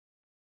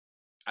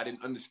I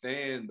didn't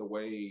understand the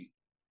way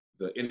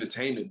the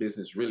entertainment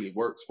business really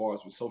works as far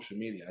as with social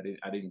media,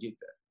 I didn't get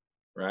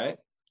that. Right?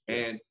 Yeah.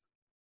 And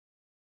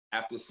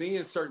after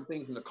seeing certain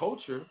things in the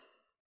culture,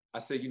 I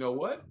said, you know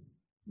what?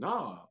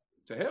 Nah,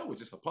 to hell with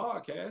just a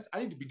podcast. I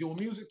need to be doing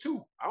music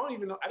too. I didn't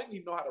even know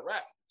how to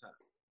rap at the time.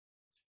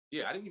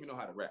 Yeah, I didn't even know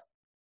how to rap.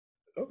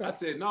 Okay. I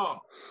said, no,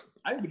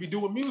 I need to be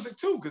doing music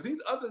too, because these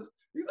other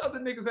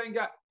niggas ain't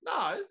got,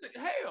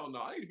 hell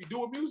no, I need to be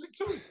doing music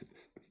too.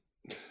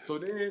 So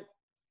then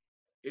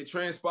it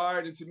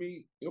transpired into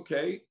me,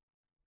 okay,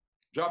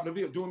 dropping a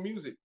video, doing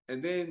music.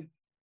 And then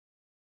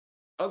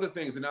other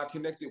things, and I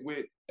connected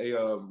with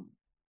a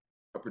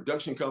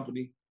production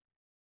company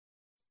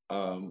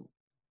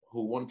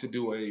who wanted to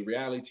do a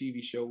reality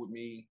TV show with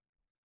me,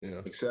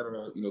 et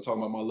cetera, you know,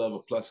 talking about my love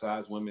of plus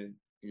size women,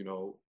 you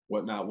know,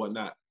 whatnot.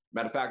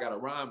 Matter of fact, I got a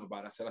rhyme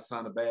about it. I said I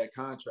signed a bad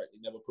contract. They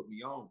never put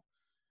me on.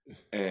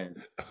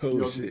 And, you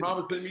know, just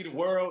promising me the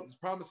world,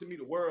 promising me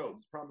the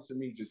world.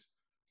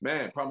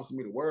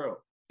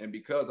 And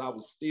because I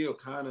was still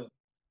kind of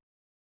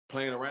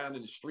playing around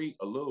in the street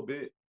a little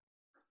bit,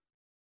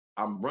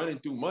 I'm running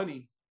through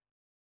money,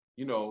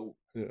 you know,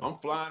 I'm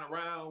flying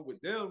around with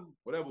them,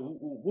 whatever,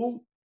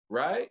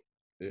 right?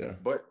 Yeah.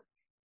 But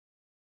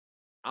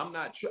I'm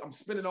not, I'm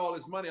spending all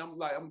this money.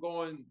 I'm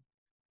going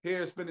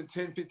here, spending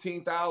 10,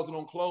 15,000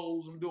 on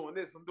clothes. I'm doing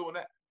this, I'm doing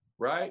that,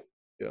 right?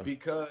 Yeah.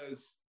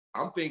 Because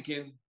I'm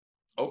thinking,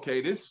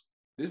 okay, this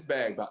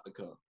bag about to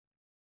come.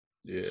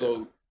 Yeah.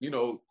 So, you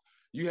know,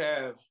 you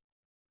got,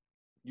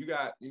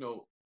 you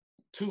know,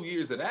 2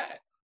 years of that.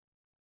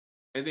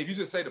 And then you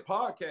just say the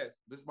podcast,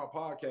 this is my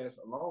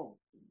podcast alone.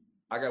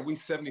 We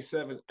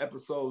 77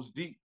 episodes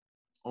deep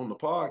on the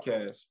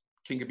podcast,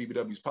 King of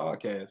BBW's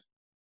podcast.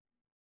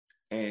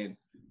 And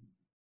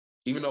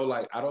even though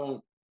like I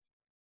don't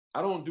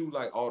do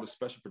like all the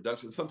special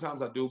productions.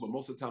 Sometimes I do, but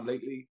most of the time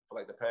lately, for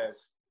like the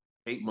past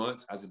 8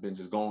 months, I've just been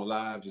going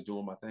live, just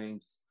doing my thing,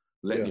 just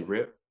letting it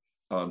rip,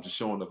 just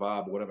showing the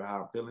vibe or whatever,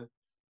 how I'm feeling.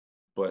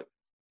 But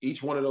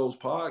each one of those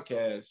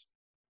podcasts,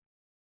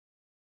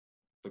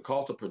 the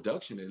cost of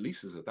production at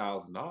least is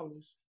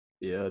 $1,000.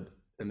 Yeah,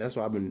 and that's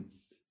why I've been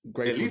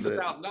grateful. At least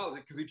 $1,000,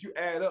 because if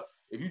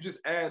you just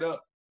add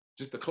up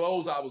just the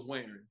clothes I was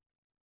wearing,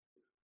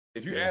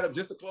 if you add up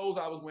just the clothes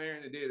I was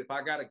wearing, and then if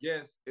I got a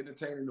guest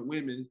entertaining the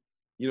women,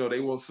 you know, they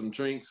want some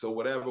drinks or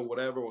whatever,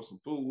 or some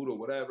food or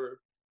whatever,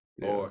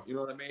 or you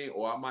know what I mean,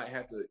 or I might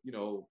have to, you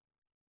know,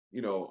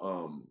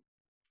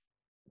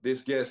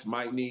 this guest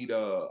might need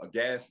a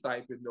gas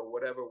stipend or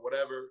whatever,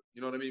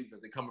 you know what I mean?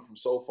 Because they're coming from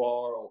so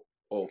far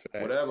or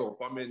whatever. Or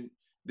if I'm in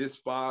this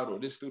spot or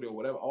this studio or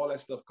whatever, all that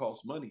stuff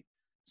costs money.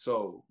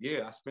 So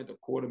yeah, I spent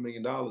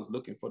 $250,000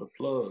 looking for the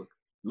plug,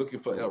 looking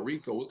for El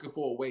Rico, looking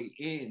for a way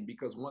in,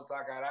 because once I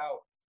got out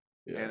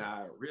and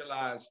I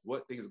realized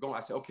what things are going, I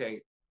said,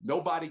 okay,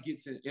 nobody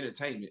gets in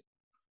entertainment.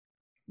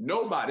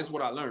 Nobody, this is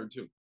what I learned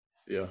too.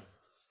 Yeah.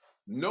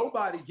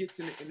 Nobody gets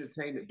in the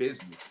entertainment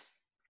business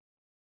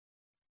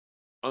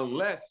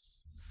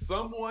unless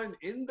someone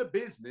in the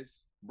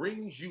business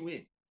brings you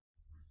in.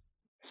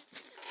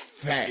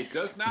 Facts. It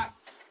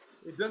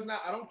does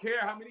not, I don't care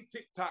how many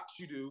TikToks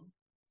you do.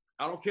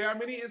 I don't care how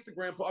many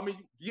Instagram posts. I mean,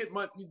 you get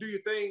money, you do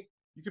your thing,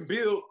 you can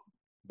build,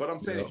 but I'm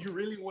saying if you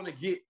really want to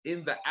get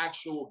in the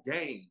actual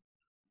game,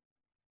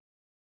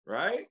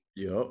 right?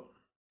 Yep.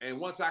 And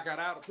once I got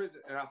out of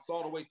prison and I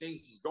saw the way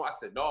things was going, I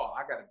said, no,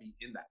 I got to be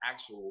in the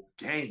actual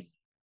game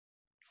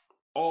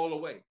all the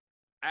way.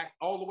 Act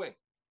all the way.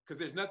 Because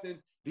there's nothing,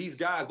 these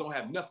guys don't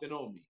have nothing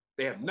on me.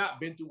 They have not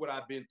been through what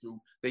I've been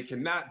through. They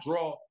cannot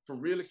draw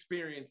from real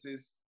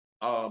experiences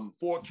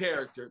for a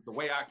character the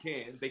way I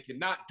can. They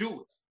cannot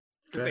do it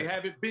because they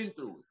haven't been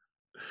through it.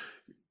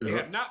 They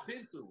have not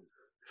been through it.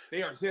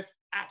 They are just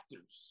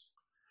actors.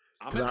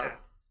 I'm an actor.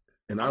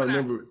 And I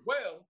remember as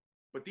well.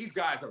 But these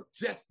guys are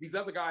just these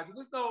other guys. And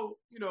there's no,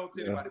 to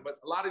anybody, but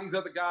a lot of these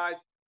other guys,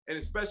 and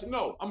especially, I'm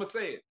going to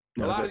say it.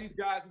 A lot of these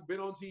guys who've been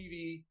on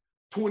TV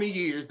 20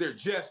 years, they're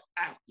just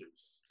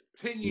actors.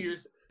 10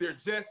 years, they're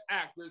just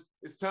actors.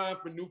 It's time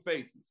for new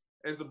faces.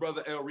 As the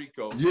brother El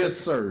Rico. Yes,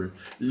 sir.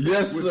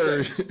 Yes,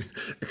 sir.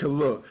 Because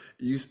look,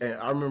 and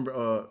I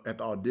remember at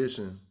the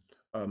audition,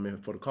 for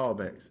the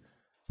callbacks,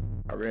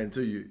 I ran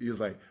into you. He was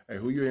like, "Hey,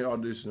 who you in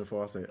auditioning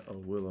for?" I said, "Oh,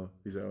 Willow."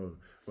 He said, "Oh,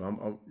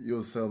 well, you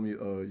was telling me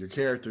your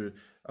character."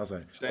 I was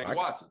like, Shane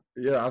Watson.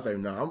 Yeah, I was like,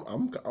 "Nah,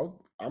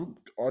 I'm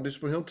auditioning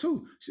for him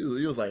too." He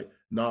was like,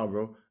 "Nah,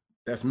 bro,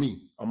 that's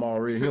me. I'm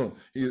already him."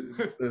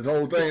 The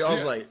whole thing. I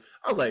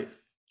was like,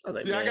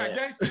 yeah, I got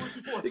gangster with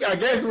you for. You got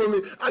gangster with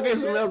me. I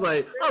was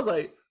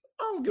like,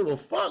 I don't give a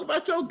fuck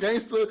about your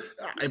gangster.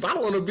 If I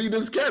want to be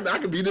this character, I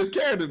can be this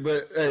character.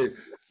 But hey,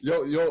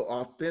 your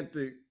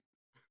authentic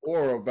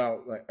aura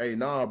about like, hey,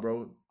 nah,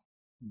 bro,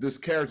 this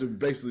character is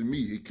basically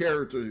me. His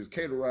character is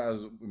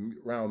categorized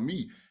around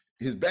me.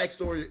 His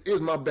backstory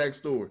is my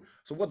backstory.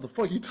 So what the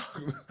fuck you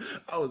talking about?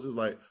 I was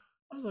like,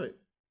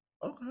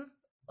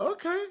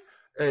 okay.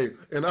 Hey,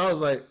 and I was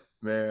like,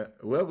 man,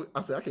 well,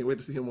 I said, I can't wait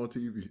to see him on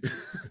TV.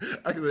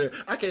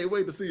 I can't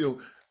wait to see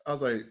him. I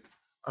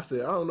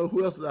said, I don't know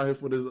who else is out here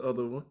for this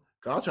other one.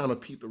 Cause I was trying to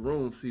peep the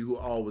room, see who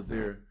all was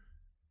there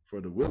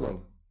for the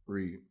Willow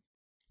read.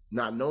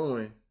 Not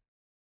knowing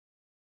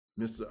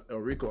Mr. El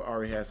Rico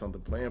already had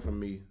something planned for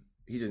me.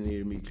 He just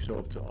needed me to show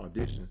up to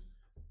audition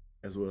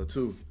as well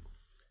too.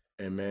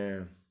 And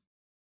man,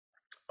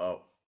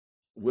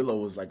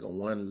 Willow was like a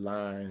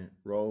one-line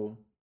role.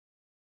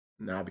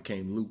 Now I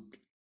became Luke,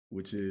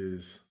 which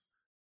is...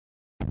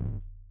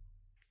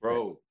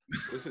 Bro,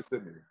 listen to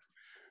me.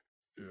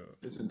 Yeah.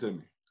 Listen to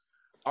me.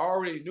 I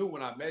already knew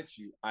when I met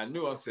you. I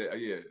said, oh,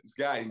 yeah, this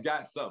guy, he's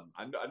got something.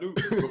 I knew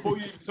before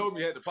you even told me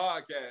he had the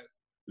podcast.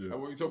 Yeah.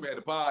 And when you told me he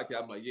had the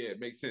podcast, I'm like, yeah, it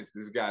makes sense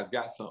because this guy's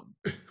got something,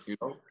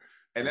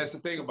 And that's the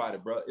thing about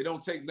it, bro. It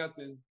don't take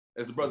nothing,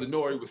 as the brother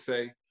Nori would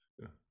say,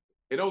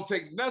 it don't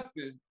take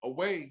nothing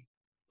away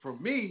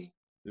from me,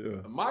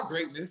 my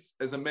greatness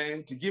as a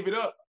man, to give it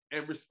up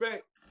and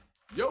respect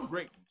your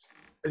greatness.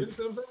 You know what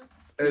I'm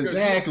saying?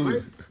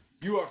 Exactly.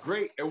 You are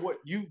great at what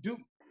you do.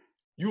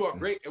 You are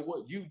great at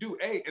what you do.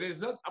 Hey, and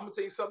there's nothing, I'm gonna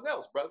tell you something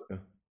else, brother. Yeah.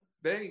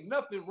 There ain't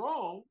nothing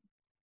wrong.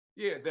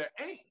 Yeah, there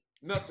ain't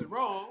nothing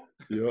wrong.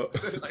 Yeah.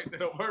 Like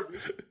that on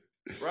purpose,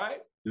 right?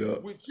 Yeah.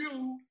 With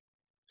you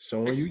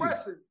showing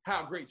expressing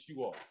how great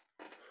you are.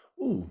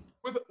 Ooh.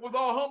 With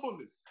all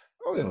humbleness.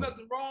 Oh, there's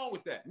nothing wrong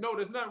with that. No,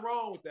 there's nothing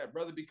wrong with that,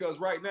 brother, because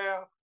right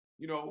now,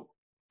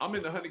 I'm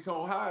in the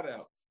Honeycomb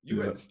Hideout.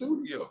 You at the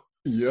studio.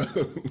 Yeah.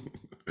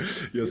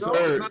 Yes,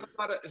 sir.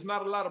 It's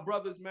not a lot of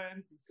brothers, man,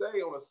 who can say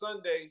on a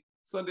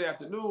Sunday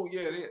afternoon,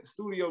 they're at the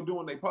studio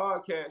doing their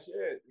podcast.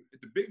 Yeah, at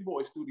the big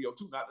boy studio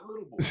too, not the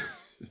little boy.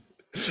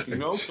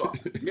 So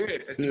at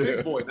the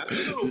big boy, not the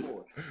little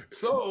boy.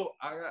 So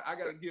I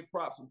gotta give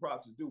props and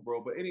props is due,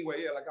 bro. But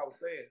anyway, like I was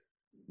saying,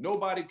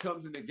 nobody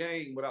comes in the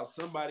game without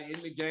somebody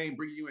in the game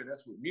bringing you in.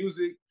 That's with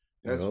music.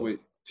 That's with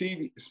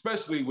TV,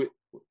 especially with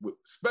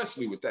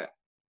that.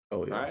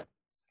 Oh yeah. Right.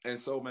 And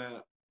so,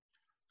 man,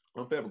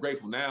 I'm forever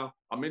grateful. Now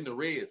I'm in the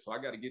red, so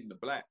I got to get in the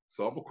black.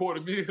 So I'm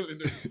 $250,000 in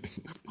the.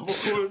 I'm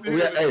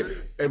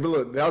 $250,000. Hey, but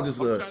look, that was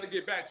just. I'm trying to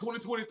get back.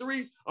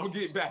 2023, I'm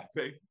getting back,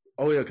 baby.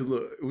 Oh yeah, cause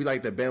look, we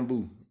like that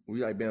bamboo. We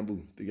like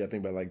bamboo. You gotta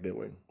think about it like that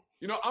way.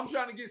 I'm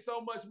trying to get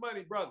so much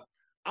money, brother.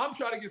 I'm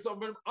trying to get so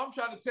much. I'm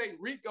trying to take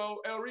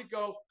El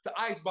Rico to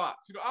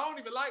Icebox. I don't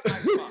even like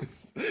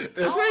Icebox. I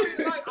don't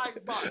even like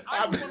Icebox.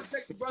 I just want to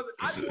take the brother.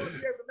 I just want to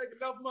be able to make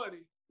enough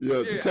money. I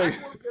just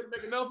want to be able to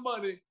make enough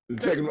money to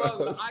take the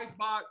brother to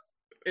Icebox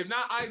if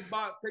not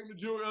Icebox, take the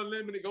Jewelry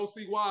Unlimited, go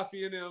see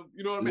Wafi and them.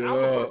 You know what I mean? Yeah. I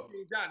prefer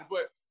King Johnny,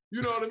 but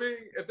you know what I mean?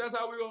 If that's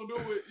how we're going to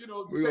do it, you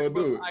know, just We take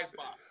gonna do the it.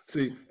 Icebox.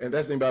 See, and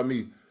that's the thing about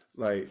me.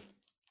 Like,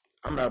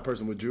 I'm not a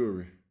person with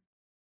jewelry.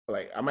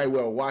 Like, I might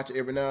wear a watch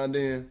every now and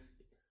then,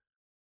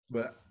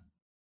 but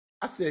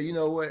I said, you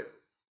know what?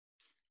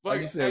 But,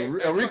 Like you said,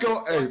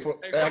 Rico. I'm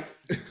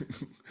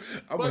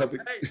gonna have to.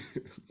 Hey,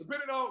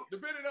 depending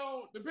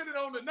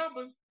on the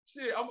numbers,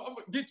 shit, I'm gonna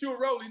get you a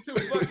rollie too.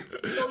 Fuck it.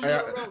 Throw you in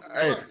a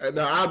rollie. Hey,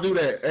 no, I'll do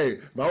that. Hey,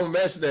 but I'm gonna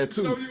match that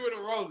too. Throw you in a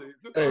rollie.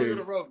 Just throw you in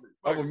a rollie.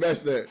 I'm gonna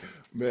match that,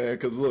 man.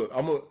 Cause look,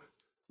 I'm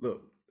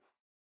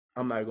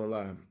not gonna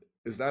lie.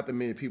 It's not that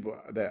many people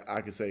that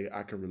I can say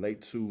I can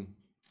relate to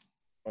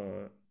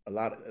on a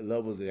lot of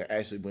levels that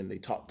actually, when they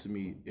talk to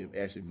me, it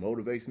actually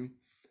motivates me.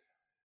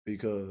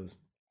 Because,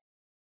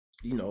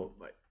 you know,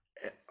 like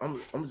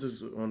I'm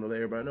just want to let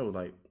everybody know,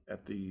 like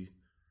at the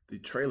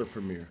trailer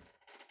premiere,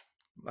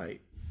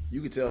 like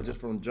you could tell just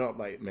from jump,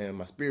 like, man,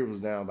 my spirit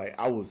was down, like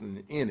I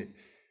wasn't in it,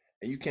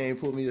 and you can't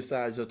pull me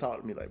aside, just talk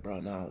to me like,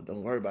 bro, nah,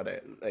 don't worry about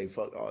that, like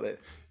fuck all that,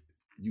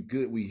 you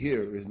good, we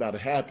here, it's about to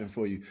happen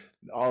for you,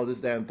 all this,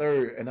 that, and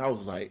third. And I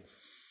was like,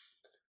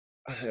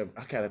 I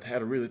kind of had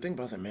to really think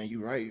about it. I was like, man,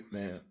 you right,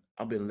 man.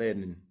 I've been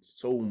letting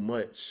so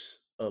much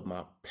of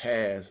my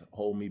past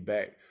hold me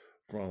back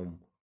from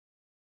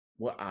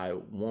what I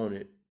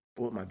wanted,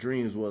 what my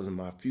dreams was and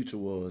my future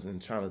was,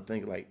 and trying to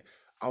think, like,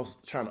 I was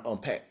trying to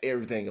unpack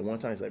everything at one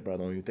time. It's like, bro,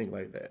 don't even think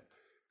like that.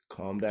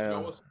 Calm down. You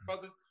know what,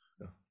 brother?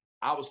 Yeah.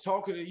 I was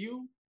talking to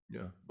you,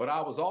 yeah, but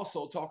I was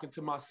also talking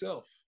to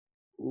myself.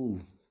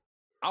 Ooh.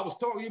 I was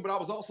talking to you, but I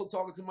was also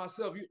talking to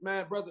myself.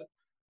 Man, brother,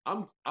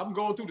 I'm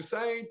going through the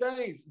same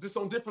things, just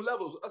on different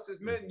levels. Us as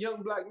men,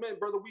 young black men,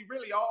 brother, we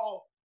really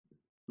all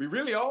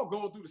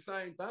going through the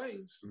same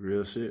things.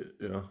 Real shit,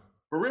 yeah.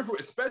 For real,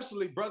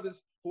 especially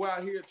brothers who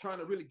out here trying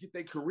to really get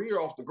their career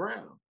off the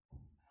ground.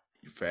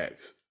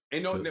 Facts.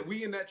 And know that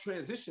we in that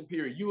transition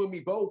period. You and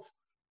me both,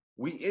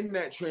 we in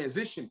that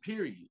transition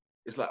period.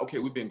 It's like, okay,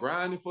 we've been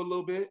grinding for a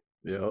little bit.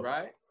 Yeah.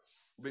 Right?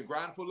 We've been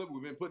grinding for a little bit.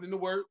 We've been putting in the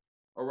work.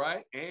 All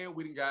right. And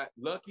we done got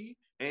lucky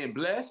and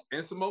blessed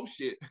and some more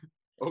shit.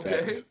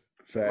 Okay.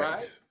 Facts.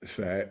 Right?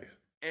 Facts.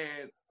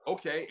 And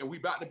okay, and we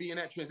about to be in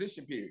that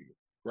transition period.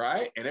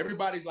 Right? And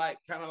everybody's like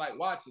kind of like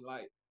watching,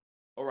 like,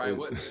 all right,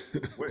 what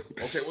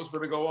okay, what's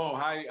gonna go on?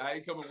 How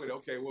you coming with it?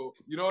 Okay, well,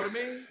 you know what I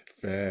mean?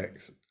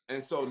 Facts.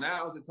 And so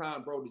now is the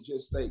time, bro, to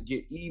just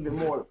get even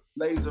more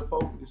laser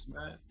focused,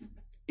 man.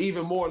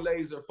 Even more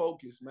laser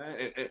focused,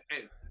 man.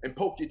 And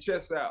poke your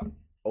chest out.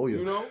 Oh yeah.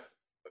 You know?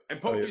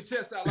 And poke your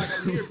chest out like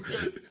I'm here,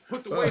 because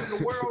put the weight of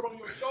the world on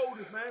your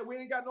shoulders, man. We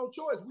ain't got no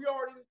choice.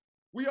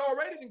 We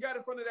already done got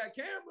in front of that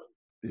camera.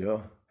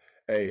 Yeah.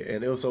 Hey,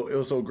 and it was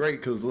so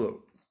great because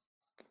look,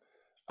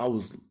 I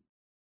was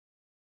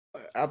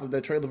after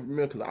that trailer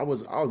premiere, because I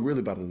was really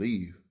about to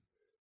leave.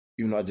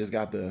 Even though I just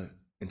got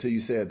until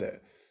you said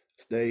that,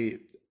 I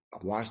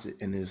watched it,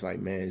 and it's like,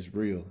 man, it's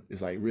real.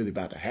 It's like really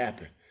about to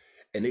happen.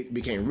 And it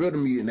became real to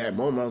me in that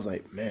moment. I was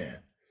like,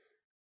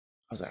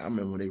 I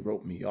remember when they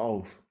wrote me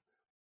off.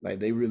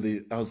 Like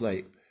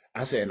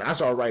I said, and I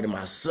started writing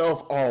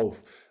myself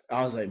off.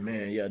 I was like,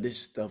 man, yeah, this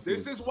stuff.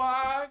 This is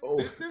why,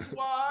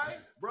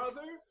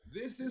 brother,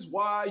 this is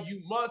why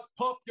you must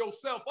pump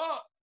yourself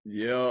up.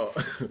 Yeah.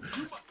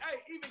 Hey,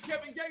 even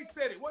Kevin Gates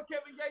said it. What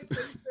Kevin Gates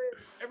said, he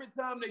said, every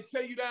time they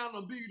tear you down,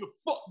 they'll build you the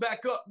fuck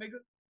back up, nigga.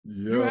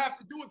 Yeah. You have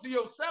to do it to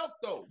yourself,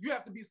 though. You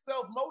have to be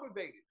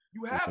self-motivated.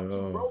 You have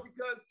to, bro,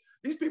 because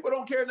these people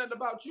don't care nothing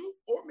about you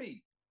or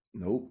me.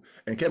 Nope.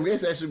 And Kevin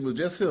Gates actually was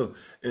just here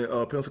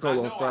in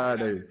Pensacola on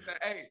Friday.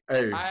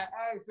 Hey, I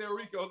asked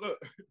Enrico,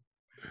 look,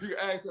 you can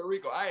ask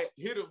Enrico. I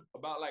hit him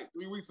about like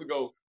 2 weeks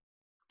ago,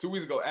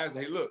 asked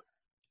him, hey, look,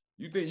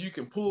 you think you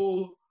can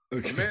pull a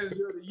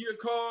manager of the year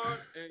card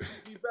and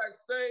get me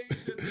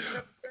backstage?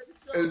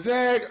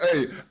 Exactly.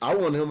 Hey, I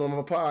want him on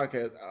my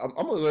podcast. I'm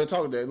gonna go ahead and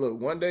talk to that. Look,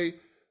 one day,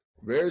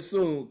 very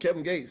soon,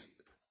 Kevin Gates,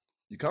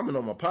 you coming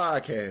on my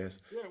podcast.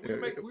 Yeah, we're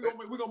gonna make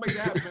it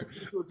happen, man.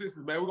 Speak to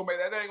assistance, man. We're gonna make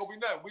that. Ain't gonna be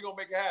nothing. We're gonna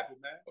make it happen,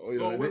 man. Oh,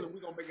 yeah, we're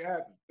gonna make it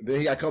happen. Then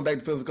he gotta come back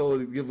to Pensacola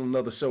to give him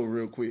another show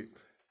real quick.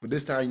 But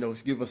this time,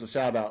 give us a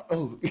shout out.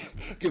 Oh,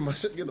 give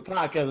the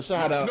podcast a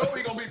shout out. You know,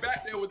 we gonna be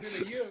back there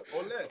within a year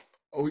or less.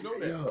 Oh, you know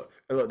that. Yeah.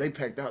 And look, they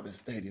packed out the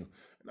stadium,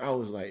 and I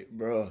was like,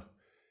 bro.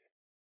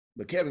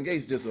 But Kevin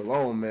Gates just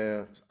alone,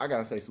 man. I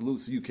gotta say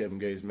salute to you, Kevin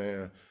Gates,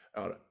 man.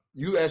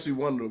 You actually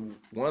one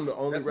of the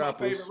only That's rappers.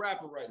 My favorite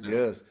rapper right now.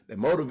 Yes, that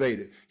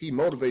motivated. He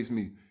motivates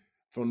me.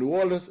 From New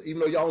Orleans,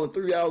 even though y'all only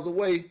 3 hours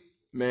away,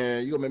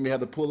 man, you gonna make me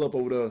have to pull up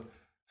over there,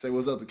 say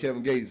what's up to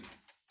Kevin Gates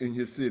in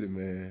his city,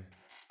 man.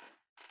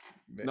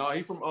 No,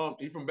 he from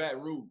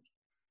Baton Rouge.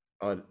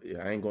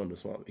 Yeah, I ain't going to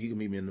Swamp. He can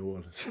meet me in New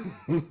Orleans.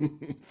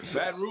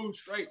 Baton Rouge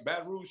straight.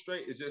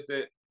 It's just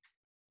that.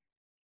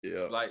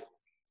 Yeah.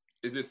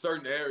 It's just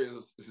certain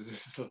areas.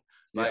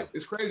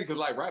 It's crazy because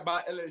right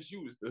by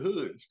LSU, it's the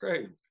hood. It's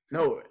crazy.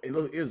 No, it's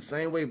the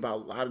same way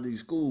about a lot of these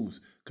schools.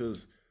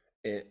 Because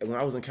when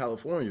I was in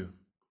California,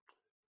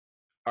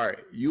 all right,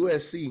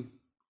 USC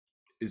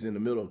is in the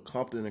middle of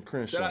Compton and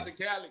Crenshaw. Shout out to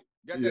Cali.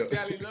 Got that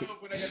Cali love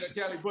when they got that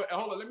Cali butt.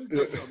 Hold on, let me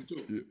say something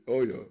too. Yeah.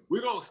 Oh yeah.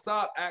 We're gonna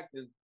stop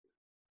acting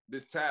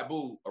this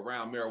taboo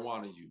around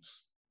marijuana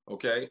use.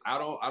 Okay. I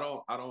don't,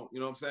 you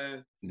know what I'm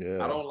saying?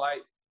 Yeah. I don't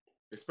like,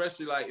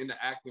 especially like in the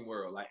acting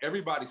world, like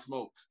everybody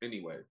smokes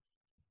anyway.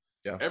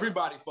 Yeah.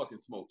 Everybody fucking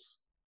smokes.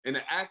 In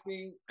the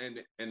acting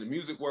and the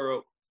music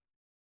world,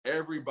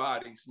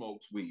 everybody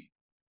smokes weed.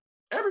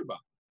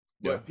 Everybody.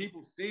 But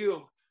people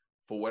still,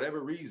 for whatever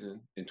reason,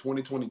 in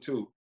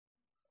 2022,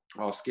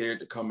 are scared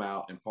to come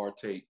out and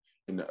partake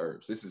in the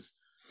herbs. This is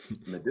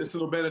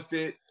medicinal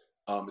benefit.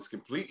 It's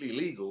completely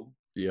legal.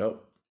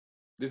 Yep.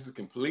 This is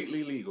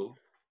completely legal.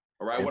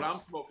 All right. What I'm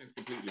smoking is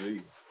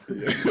completely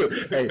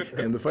legal. Hey,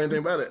 and the funny thing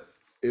about it,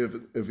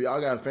 if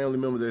y'all got family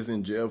members that's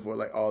in jail for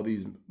like all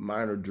these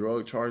minor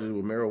drug charges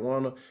with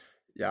marijuana,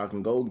 y'all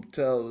can go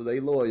tell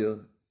their lawyer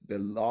the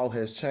law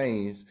has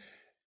changed.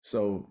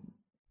 So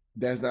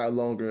that's not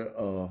longer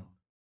a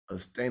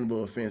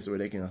sustainable offense where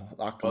they can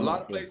lock them up.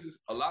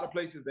 A lot of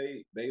places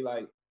they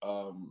like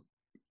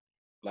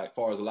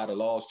far as a lot of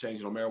laws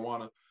changing on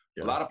marijuana,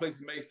 a lot of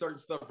places made certain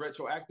stuff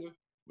retroactive,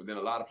 but then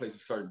a lot of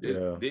places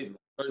didn't.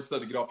 Certain stuff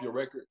to get off your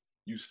record,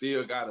 you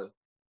shouldn't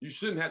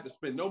have to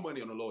spend no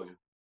money on a lawyer,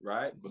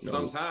 right? But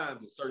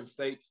sometimes in certain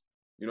states,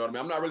 you know what I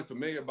mean? I'm not really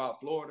familiar about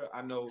Florida.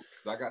 I know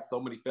because I got so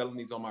many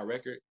felonies on my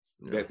record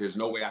that there's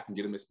no way I can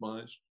get them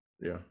expunged.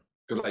 Yeah.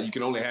 Because like you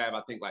can only have,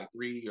 I think, like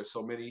 3 or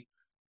so many,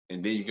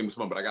 and then you get them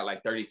expunged. But I got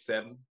like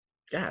 37.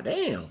 God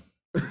damn.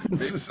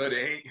 So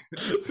they ain't.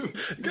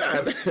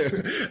 God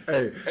damn.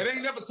 Hey. And they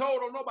ain't never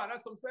told on nobody.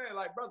 That's what I'm saying.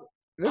 Like, brother.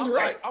 That's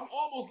right. I'm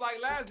almost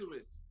like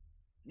Lazarus.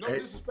 No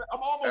disrespect. I'm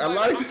almost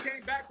like I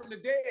came back from the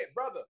dead,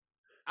 brother.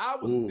 I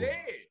was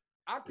dead.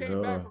 I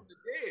came back from the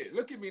dead.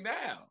 Look at me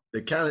now.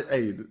 They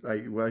counted,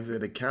 like what I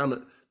said, they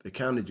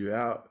counted you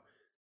out.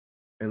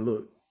 And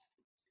look,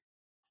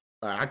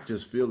 I could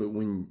just feel it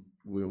when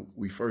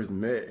we first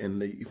met,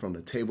 and from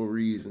the table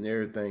reads and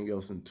everything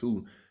else, and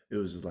too, it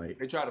was just like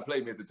they tried to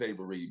play me at the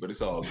table read, but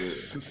it's all good.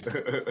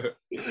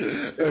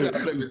 They tried to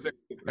play me at the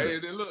table. Hey,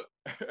 then look.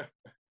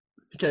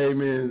 He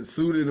came in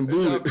suited and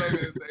booted.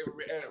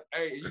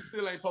 Hey, you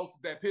still ain't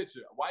posted that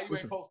picture. Why you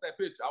ain't post that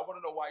picture? I want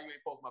to know why you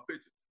ain't post my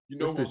picture. You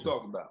know who I'm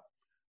talking about.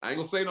 I ain't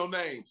gonna say no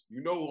names.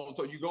 You know who I'm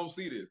talking. You gonna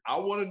see this. I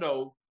want to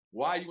know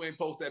why you ain't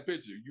post that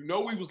picture. You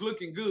know we was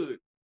looking good.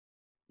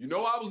 You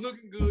know I was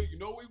looking good. You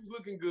know we was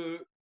looking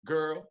good.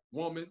 Girl,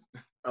 woman.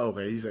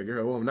 Okay, he said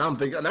girl, woman. Now I'm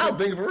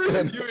thinking for real.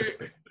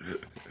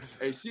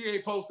 Hey, she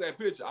ain't post that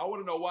picture. I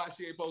want to know why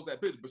she ain't post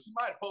that picture. But she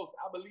might have posted.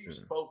 I believe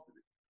she posted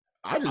it.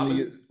 I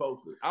believe she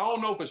posted it. I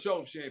don't know for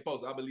sure if she ain't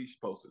posted. I believe she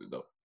posted it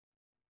though.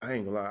 I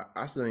ain't gonna lie.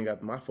 I still ain't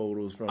got my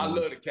photos from. I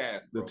love the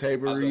cast. The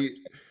table read.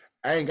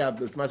 I ain't got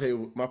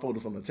my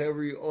photos from the table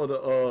read or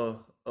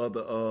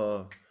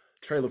the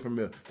trailer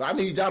premiere. So I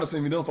need y'all to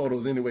send me them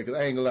photos anyway, because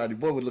I ain't gonna lie. The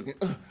boy was looking.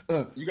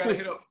 You gotta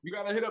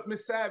hit up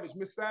Miss Savage.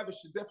 Miss Savage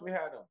should definitely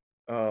have them.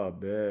 Oh,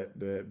 bad.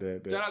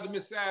 Shout out to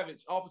Miss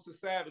Savage, Officer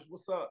Savage.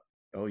 What's up?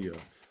 Oh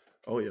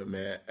yeah,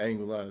 man. I ain't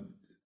gonna lie.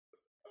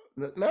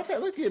 Matter of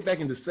fact, let's get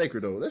back into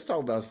Sacred though. Let's talk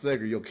about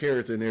Sacred, your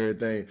character and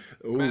everything.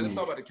 Ooh. Man, let's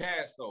talk about the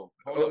cast though.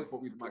 Hold up before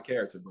we do my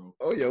character, bro.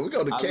 Oh yeah, we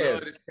got the cast. I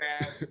love this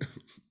cast.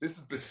 This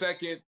is the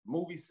second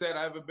movie set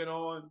I've ever been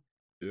on.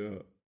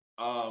 Yeah.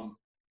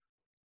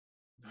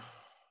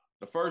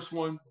 The first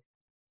one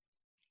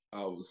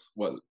was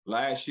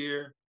last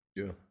year?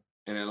 Yeah.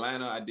 In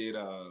Atlanta, I did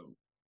a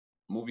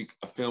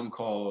film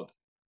called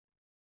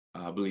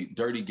I believe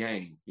Dirty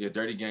Game. Yeah,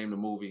 Dirty Game, the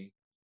movie.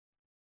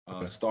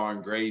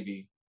 Starring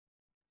Gravy.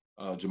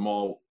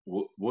 Jamal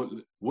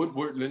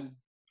Woodwardland.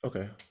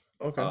 Okay.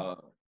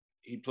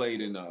 He played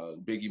in a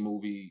Biggie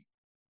movie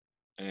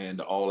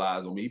and All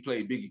Eyes on Me. He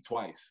played Biggie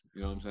twice.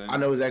 You know what I'm saying? I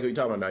know exactly what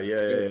you're talking about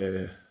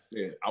now.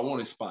 Yeah. I want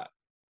his spot.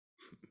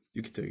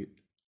 You can take it.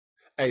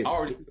 Hey, I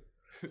already.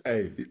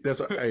 Hey, that's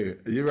what. Hey,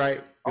 you're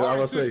right. I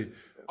already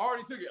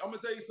took it. I'm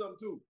gonna tell you something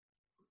too.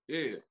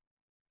 Yeah.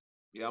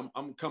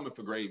 I'm coming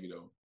for Gravy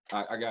though.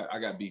 I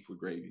got beef with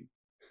Gravy.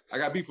 I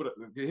got beef with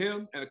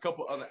him and a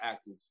couple other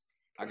actors.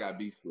 I got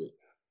beef with.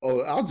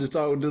 Oh, I was just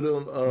talking to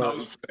them.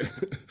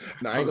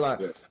 No, I ain't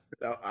gonna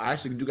lie. I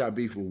actually do got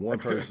beef with one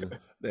person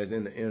that's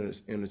in the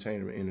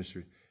entertainment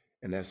industry,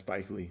 and that's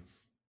Spike Lee.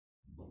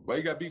 Why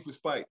you got beef with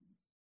Spike?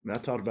 And I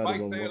talked about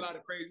Spike saying a lot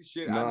of crazy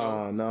shit.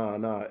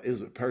 Nah.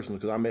 It's personal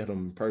because I met him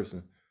in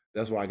person.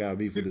 That's why I got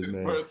beef with this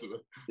man. Personal.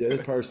 Yeah,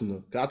 it's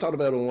personal. I talked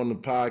about it on one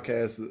of the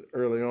podcasts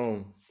early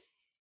on.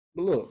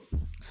 But look,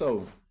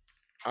 so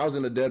I was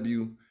in a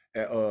debut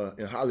at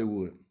in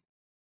Hollywood.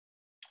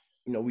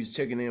 You know, we was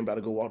checking in, about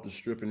to go walk the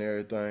strip and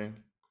everything.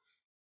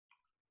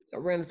 I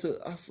looked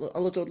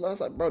up the line, I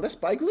was like, bro, that's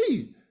Spike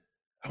Lee.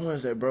 I want to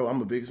say, bro,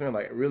 I'm a big fan.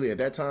 Like, really, at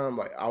that time,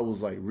 like, I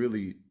was like,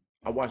 really,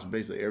 I watched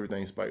basically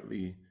everything Spike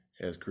Lee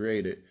has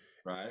created.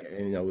 Right.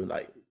 And, you know,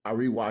 like, I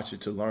rewatch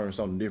it to learn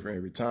something different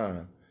every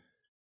time.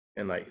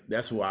 And, like,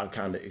 that's why I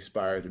kind of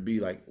aspired to be,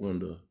 like, on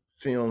the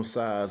film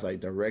side, like,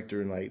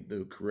 director and, like,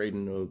 the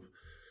creating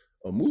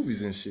of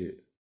movies and shit.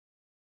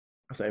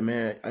 I say,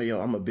 man, yo,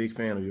 I'm a big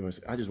fan of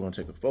yours. I just want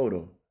to take a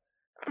photo.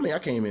 I mean, I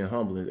came in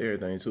humble and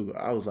everything too.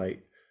 I was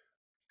like,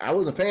 I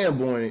wasn't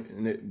fanboying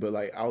in it, but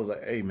like I was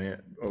like, hey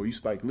man, oh you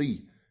Spike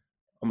Lee.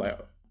 I'm like,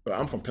 bro,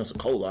 I'm from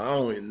Pensacola. I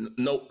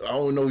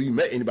don't know you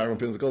met anybody from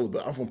Pensacola,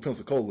 but I'm from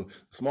Pensacola,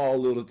 small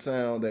little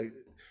town that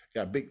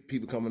got big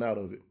people coming out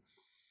of it.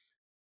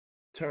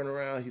 Turn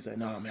around, he's like,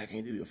 nah man, I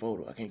can't give you a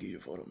photo. I can't give you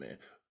a photo, man.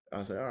 I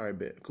was like, all right,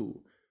 bet,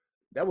 cool.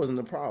 That wasn't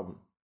the problem.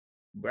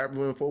 Right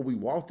before we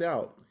walked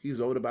out, he's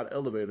rolled about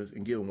elevators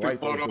and giving white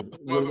folks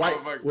with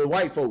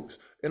white folks.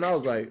 And I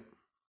was like,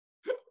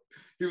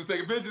 he was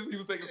taking pictures, he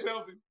was taking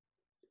selfies.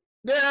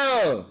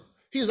 Yeah.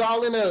 He's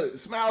all in there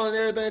smiling and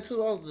everything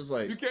too. I was just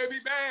like, you can't be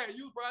mad.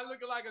 You was probably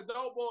looking like a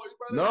dope boy.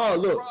 No,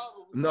 look.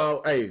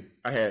 No, hey,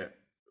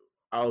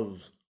 I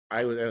was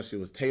actually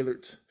was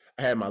tailored.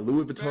 I had my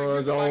Louis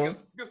Vuittons on.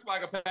 Just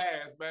like a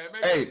pass, man.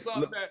 Maybe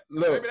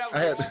maybe that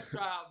was the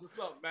Rothschilds or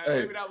something, man.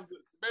 Maybe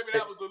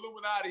that was the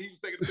Illuminati. He was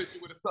taking a picture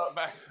with his stuff,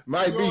 man.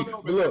 Might be.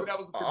 But look,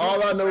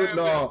 all I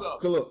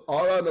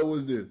know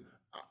was this.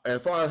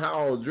 As far as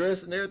how I was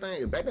dressed and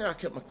everything, back then I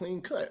kept my clean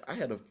cut.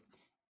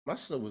 My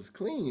stuff was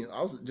clean.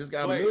 I just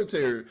got out of the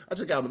military. I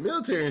just got out of the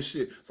military and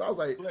shit. So I was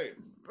like,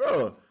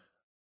 bro,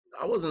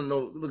 I wasn't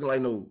looking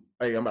like no,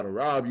 hey, I'm about to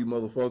rob you,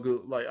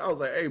 motherfucker. Like I was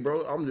like, hey,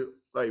 bro, I'm just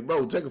like,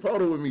 bro, take a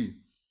photo with me.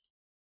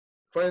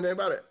 Funny thing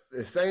about it,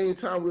 the same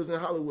time we was in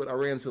Hollywood, I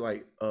ran into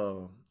like,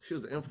 she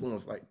was an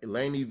influence, like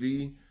Elaine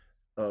V,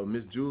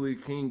 Miss Julie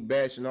King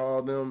Batch and all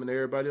of them and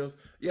everybody else.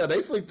 Yeah,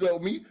 they flicked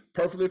up me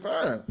perfectly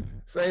fine.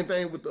 Same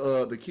thing with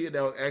the kid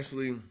that was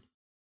actually,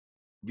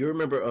 you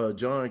remember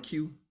John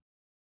Q?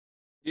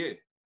 Yeah.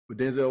 With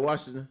Denzel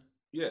Washington?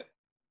 Yeah.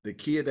 The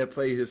kid that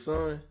played his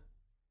son,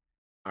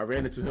 I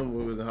ran into him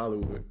when we was in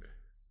Hollywood.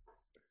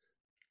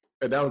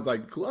 And that was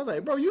like cool. I was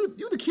like, bro, you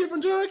the kid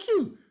from John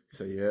Q. He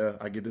said, yeah,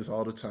 I get this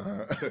all the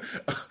time.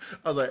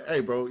 I was like,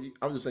 hey, bro,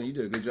 I'm just saying you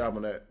did a good job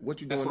on that.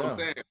 What you doing now? That's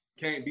what I'm saying.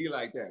 Can't be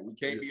like that. We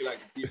can't be like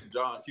the kid from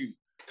John Q.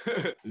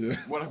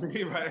 What I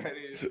mean by that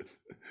is,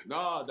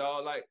 nah,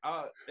 dog, like,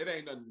 it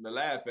ain't nothing to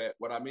laugh at.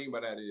 What I mean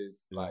by that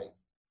is, like,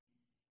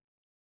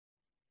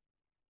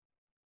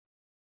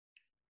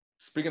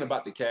 speaking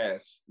about the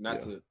cast,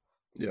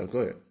 Yeah, go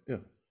ahead. Yeah.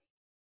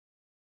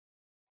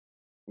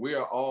 We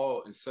are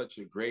all in such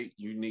a great,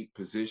 unique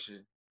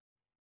position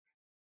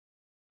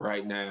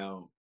right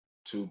now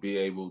to be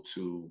able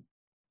to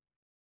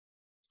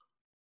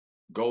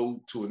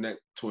go to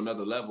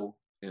another level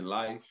in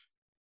life,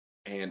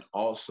 and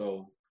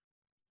also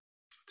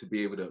to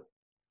be able to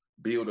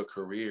build a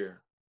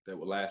career that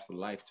will last a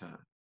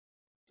lifetime.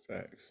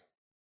 Facts.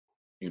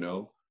 You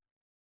know?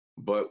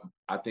 But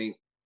I think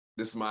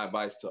this is my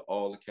advice to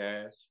all the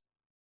cast.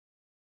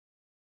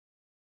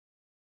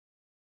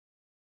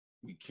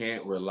 We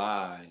can't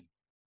rely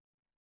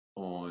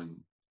on,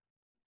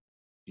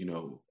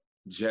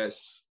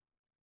 just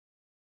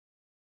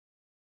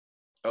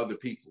other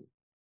people.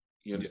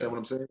 You understand what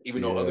I'm saying?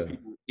 Even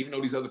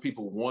though these other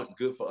people want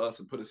good for us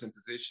and put us in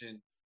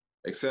position,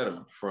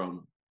 etc.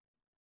 From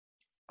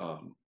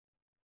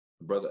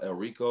brother El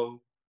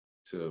Rico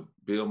to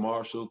Bill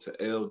Marshall to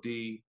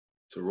LD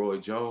to Roy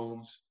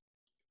Jones,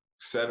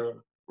 etc.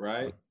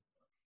 Right?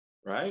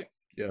 Right?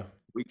 Yeah.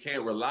 We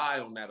can't rely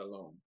on that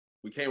alone.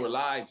 We can't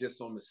rely just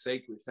on the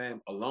Sacred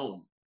Fam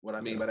alone. What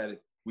I mean by that is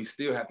we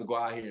still have to go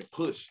out here and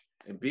push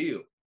and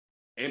build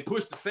and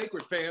push the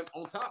Sacred Fam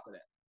on top of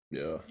that.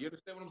 Yeah. You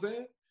understand what I'm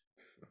saying?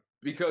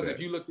 Because if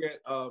you look at,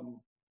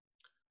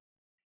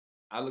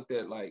 I looked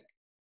at like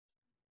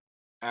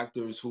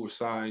actors who were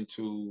signed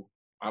to,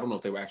 I don't know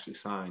if they were actually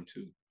signed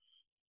to,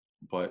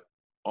 but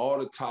all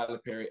the Tyler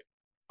Perry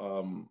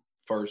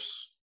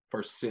first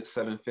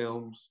 7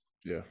 films,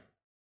 he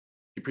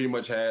pretty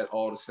much had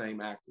all the same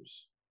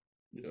actors.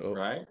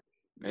 Right?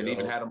 And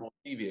even had them on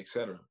TV,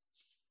 etc.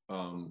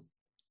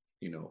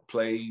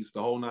 Plays,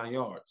 the whole 9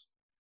 yards.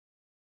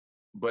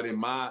 But in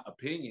my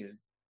opinion,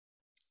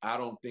 I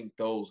don't think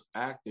those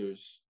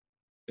actors,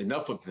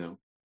 enough of them,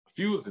 a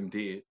few of them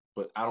did,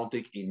 but I don't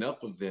think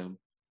enough of them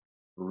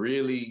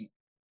really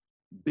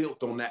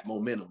built on that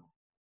momentum.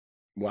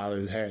 While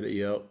it had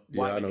it, I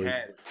know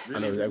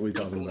exactly what you're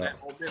talking about.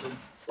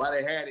 While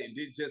they had it, and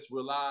didn't just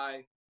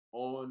rely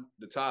on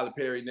the Tyler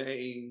Perry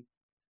name.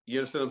 You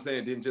understand what I'm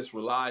saying? Didn't just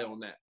rely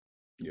on that.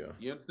 Yeah.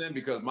 You understand?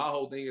 Because my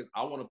whole thing is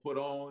I want to put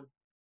on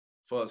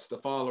for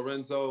Stefan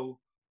Lorenzo,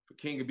 for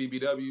King of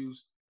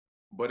BBWs,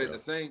 but at the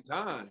same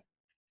time,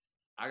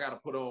 I got to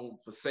put on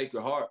for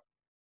Sacred Heart.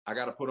 I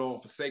got to put on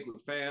for Sacred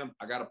Fam.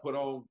 I got to put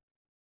on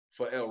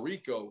for El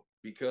Rico,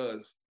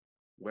 because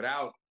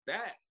without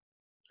that,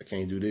 I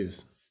can't do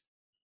this.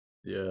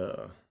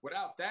 Yeah.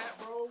 Without that,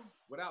 bro,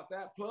 without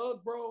that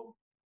plug, bro,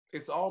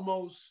 it's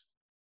almost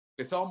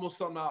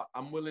something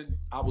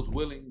I was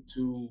willing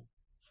to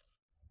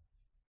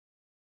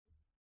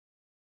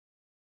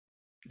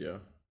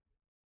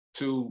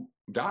to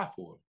die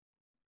for.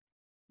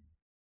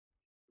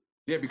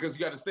 Yeah, because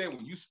you understand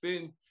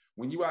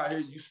when you out here,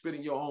 you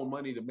spending your own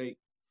money to make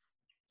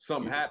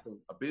something happen,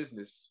 a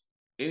business,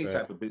 any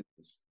type of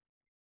business,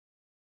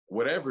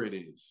 whatever it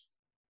is,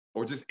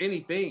 or just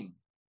anything,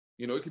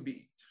 it could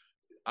be,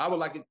 I would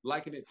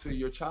liken it to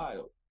your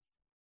child.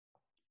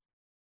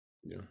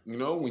 Yeah. You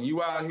know, when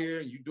you out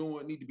here and you doing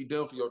what need to be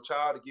done for your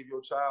child to give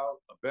your child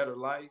a better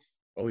life,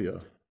 Oh yeah.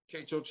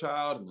 educate your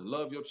child and to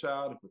love your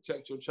child and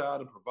protect your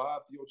child and provide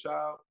for your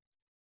child,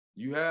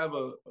 you have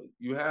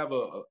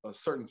a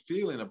certain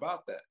feeling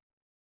about that,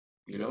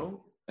 you Yeah.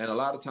 know? And a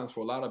lot of times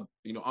for a lot of,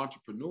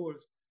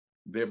 entrepreneurs,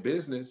 their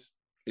business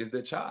is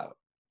their child.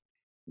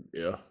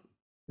 Yeah.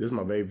 This is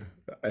my baby.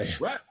 Hey,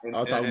 Right. I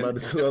was talking about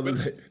this the other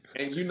day.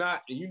 And you're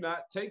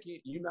not taking,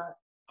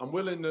 I'm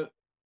willing to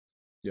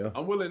Yeah.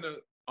 I'm willing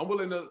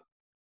to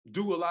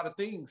do a lot of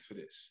things for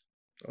this.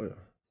 Oh yeah.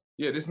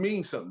 Yeah, this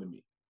means something to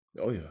me.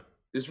 Oh yeah.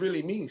 This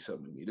really means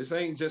something to me. This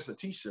ain't just a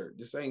t-shirt.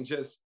 This ain't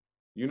just,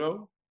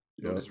 Yeah.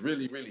 this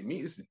really, really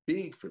means, this is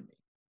big for me.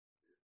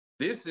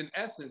 This, in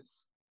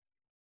essence,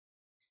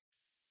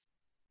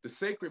 the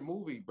Sacred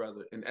movie,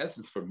 brother, in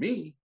essence, for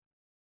me,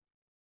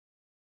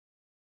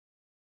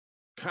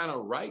 kind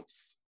of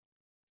rights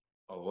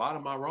a lot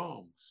of my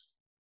wrongs.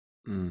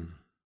 Mm.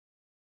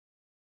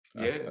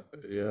 Yeah.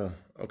 Yeah.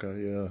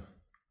 Okay. Yeah.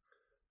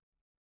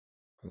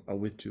 I'm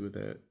with you with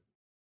that.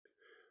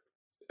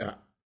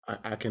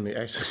 I can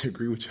actually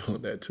agree with you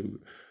on that too,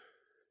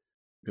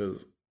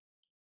 because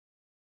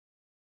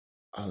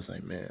I was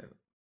like, man,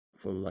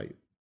 for like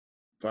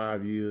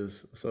 5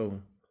 years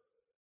or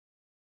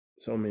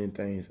so many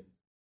things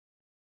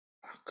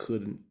I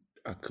could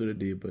have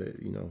did, but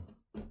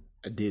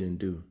I didn't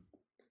do.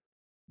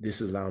 This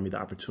is allowing me the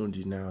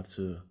opportunity now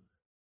to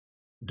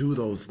do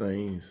those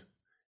things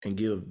and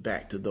give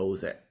back to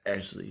those that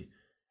actually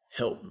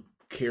helped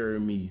carry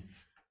me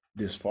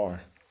this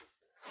far.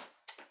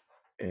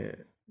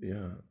 And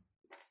yeah.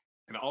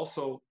 And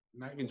also,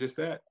 not even just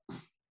that,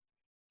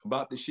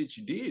 about the shit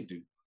you did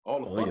do.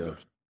 All the fuck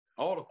ups.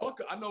 All the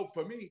fuck ups. I know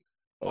for me,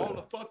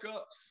 the fuck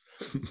ups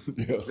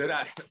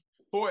that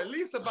for at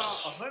least about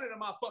 100 of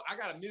my I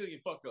got 1 million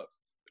fuck ups.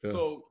 Yeah.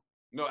 So,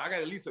 no, I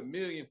got at least 1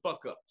 million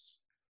fuck ups.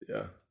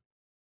 Yeah.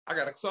 I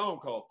got a song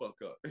called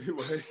Fuck Up.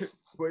 Anyway,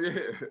 but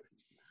yeah.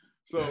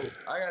 So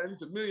I got at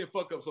least 1 million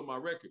fuck ups on my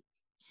record.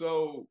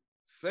 So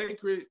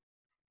Sacred,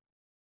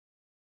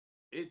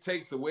 it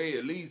takes away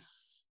at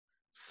least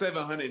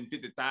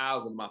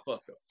 750,000 of my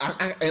fuck ups.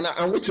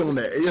 I'm with you on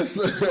that. Yes,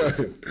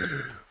 sir.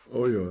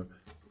 Oh yeah.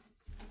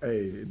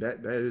 Hey,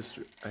 that is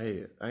true.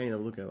 Hey, I ain't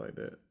ever looking at it like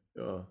that.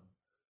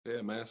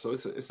 Yeah, man. So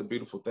it's a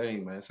beautiful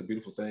thing, man. It's a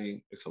beautiful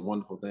thing. It's a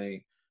wonderful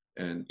thing.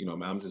 And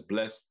man, I'm just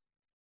blessed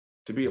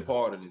to be a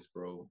part of this,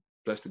 bro.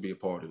 Blessed to be a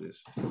part of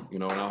this.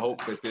 And I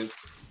hope that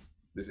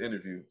this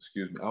interview,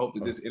 I hope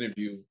that this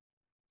interview,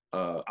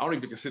 I don't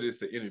even consider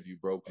this an interview,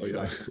 bro. Oh,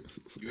 yeah.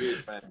 You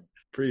is family.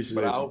 Appreciate it.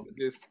 But I hope that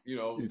this,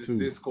 this too.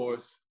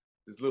 Discourse,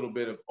 this little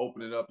bit of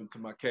opening up into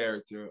my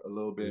character a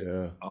little bit,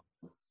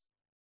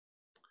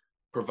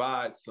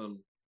 provides some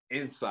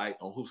insight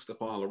on who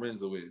Stefan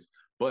Lorenzo is.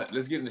 But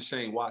let's get into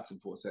Shane Watson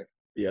for a second.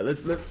 Yeah,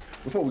 let's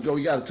before we go,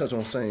 you got to touch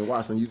on Shane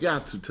Watson. You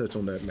got to touch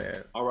on that,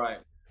 man. All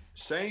right.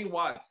 Shane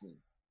Watson.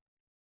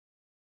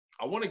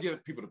 I want to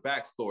give people the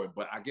backstory,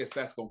 but I guess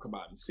that's gonna come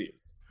out in the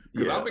series.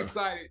 Because I'm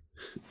excited.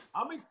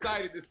 I'm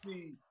excited to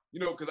see,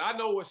 because I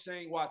know what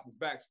Shane Watson's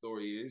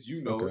backstory is.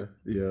 You know it.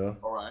 Yeah.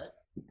 All right.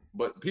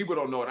 But people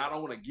don't know it. I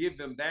don't want to give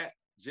them that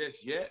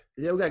just yet.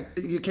 Yeah,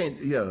 you can't.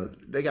 Yeah,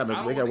 they got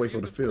to wait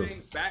for the film.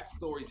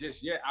 Backstory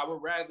just yet. I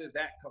would rather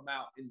that come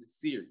out in the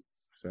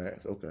series.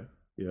 Facts. Okay.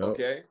 Yeah.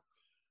 Okay.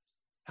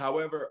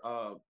 However,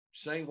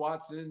 Shane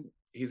Watson,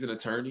 he's an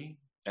attorney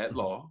at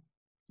law.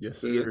 Yes,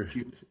 sir.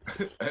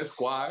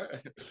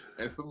 Esquire,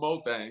 and some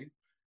more things.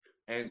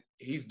 And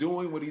he's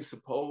doing what he's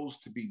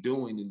supposed to be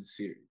doing in the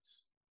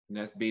series. And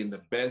that's being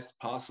the best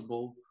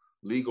possible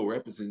legal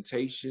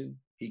representation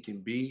he can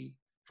be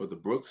for the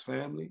Brooks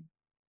family.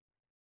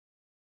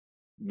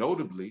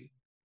 Notably,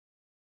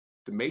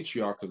 the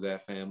matriarch of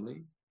that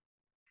family,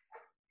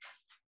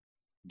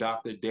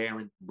 Dr.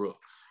 Darren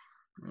Brooks.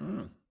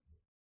 Mm.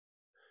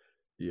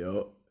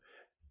 Yep.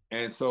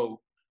 And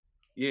so,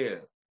 yeah.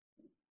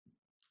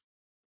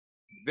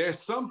 There's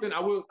something I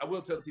will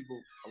tell people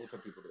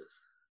this.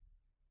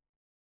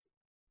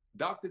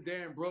 Dr.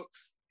 Darren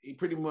Brooks, he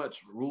pretty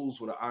much rules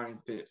with an iron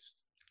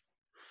fist.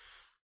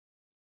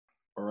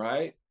 All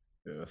right?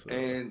 Yes.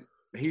 And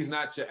he's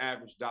not your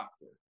average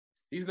doctor.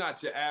 He's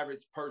not your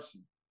average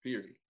person,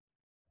 period.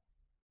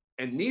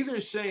 And neither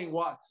is Shane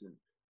Watson.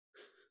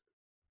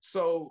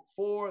 So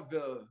for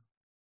the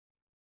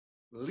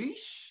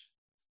leash,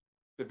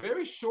 the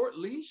very short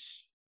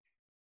leash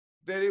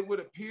that it would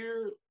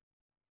appear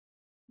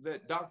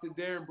that Dr.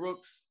 Darren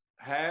Brooks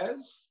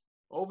has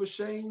over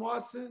Shane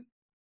Watson,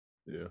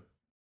 yeah,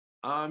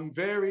 I'm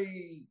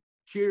very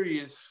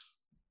curious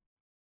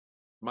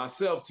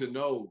myself to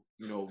know,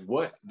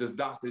 what does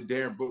Dr.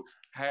 Darren Brooks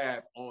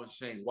have on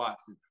Shane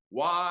Watson?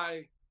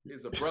 Why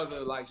is a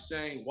brother like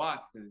Shane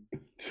Watson,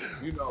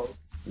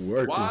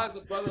 working? Why is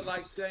a brother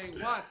like Shane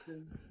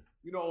Watson,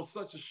 on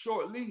such a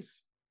short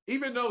lease?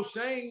 Even though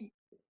Shane,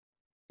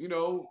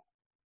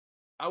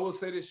 I will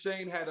say that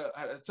Shane had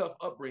a tough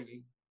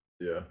upbringing.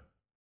 Yeah.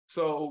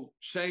 So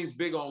Shane's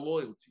big on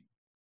loyalty.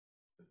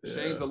 Yeah.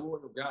 Shane's a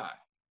loyal guy.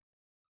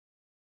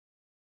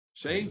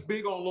 Shane's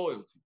big on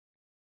loyalty.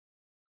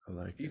 I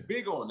like He's it.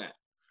 big on that.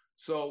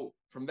 So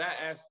from that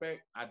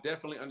aspect, I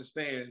definitely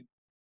understand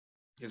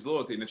his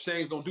loyalty. And if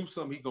Shane's gonna do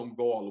something, he's gonna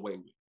go all the way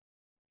with it.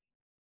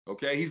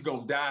 Okay, he's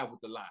gonna die with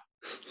the lie.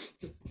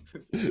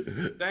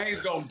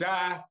 Shane's gonna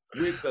die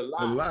with the lie.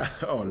 The lie.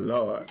 Oh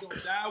Lord. He's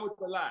gonna die with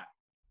the lie.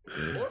 Or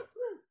the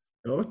truth.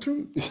 Oh,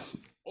 true.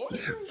 Or the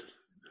truth.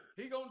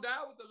 He gonna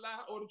die with the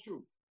lie or the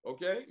truth.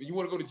 Okay? You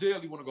want to go to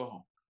jail? You want to go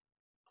home?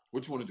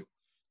 What you want to do?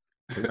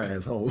 Take my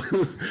ass home.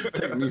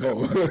 Take me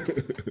home.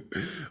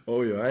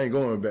 Oh yeah, I ain't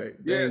going back.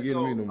 They Yeah. ain't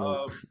getting me no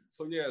more.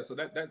 So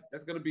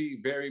that's gonna be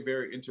very,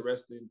 very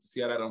interesting to see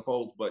how that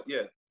unfolds. But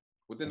yeah,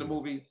 within the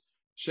movie,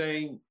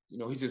 Shane,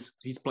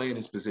 he's playing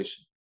his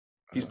position.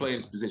 He's playing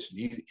his position.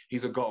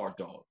 He's a guard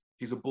dog.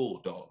 He's a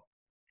bulldog.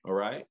 All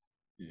right.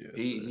 Yes,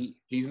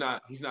 He's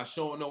not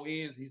showing no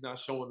ends. He's not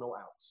showing no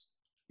outs.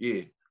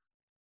 Yeah.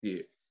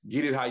 Get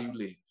it how you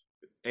live.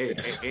 And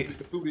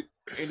he's suited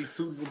and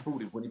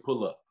booted when he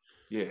pull up.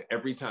 Yeah,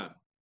 every time.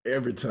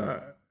 Every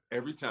time.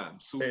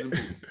 Suited and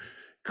booted.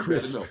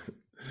 Crisp.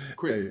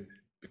 Crisp.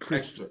 Hey,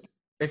 crisp.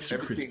 Extra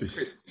crispy.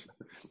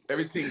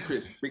 Everything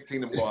crisp. Big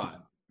team them boy.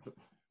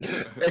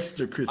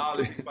 Extra crispy. All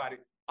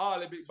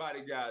the big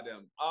body got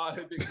them. All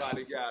the big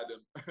body got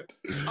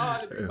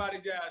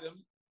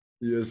them.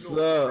 Yes,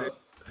 sir.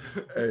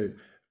 Hey,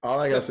 all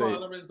I gotta say.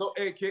 Lorenzo,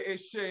 aka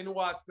Shane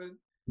Watson.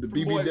 The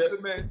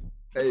BBW.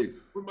 Hey,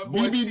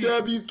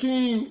 BBW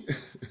King.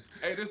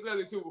 Hey, this is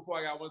another too. Before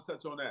I want to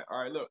touch on that.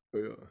 All right, look. Oh,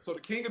 yeah. So the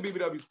King of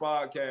BBW's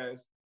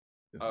podcast,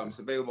 it's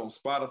available on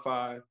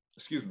Spotify.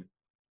 Excuse me.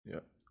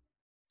 Yeah.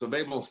 It's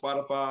available on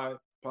Spotify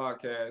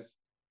podcast,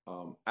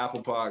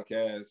 Apple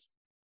Podcasts,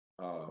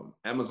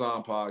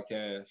 Amazon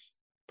Podcasts,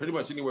 pretty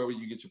much anywhere where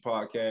you get your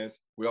podcasts.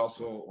 We're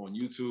also on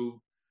YouTube.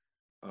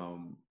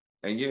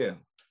 And yeah,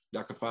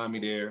 y'all can find me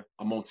there.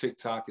 I'm on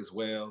TikTok as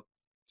well,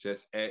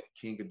 just at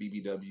King of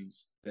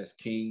BBWs. That's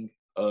King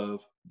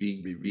of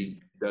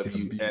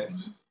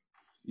BBWS.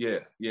 Yeah.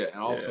 And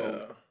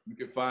also you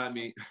can find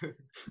me.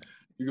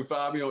 You can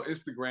find me on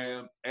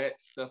Instagram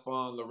at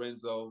Stefan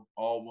Lorenzo,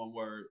 all one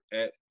word,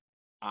 at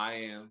I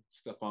am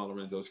Stefan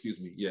Lorenzo. Excuse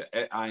me. Yeah,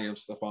 at I am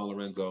Stefan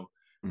Lorenzo.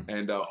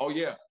 And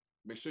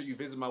make sure you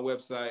visit my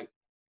website,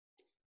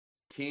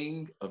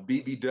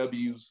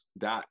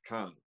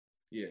 kingofbbws.com.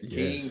 Yeah,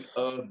 yes.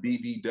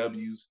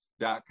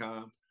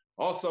 kingofbbws.com.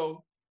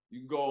 Also, you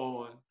can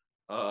go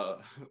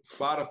on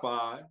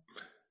Spotify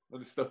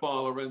under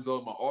Stefan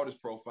Lorenzo, my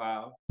artist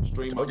profile.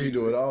 Stream. I told you he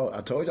do it all.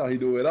 I told y'all he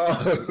do it all.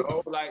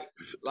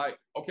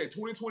 Okay,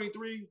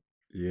 2023.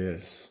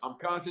 Yes. I'm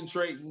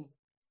concentrating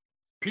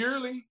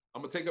purely.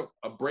 I'm gonna take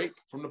a break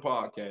from the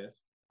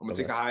podcast. I'm gonna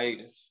take a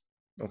hiatus.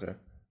 Okay.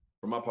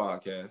 From my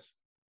podcast.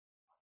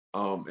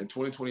 In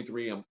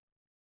 2023, I'm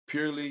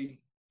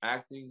purely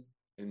acting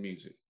and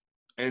music.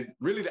 And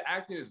really the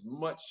acting is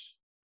much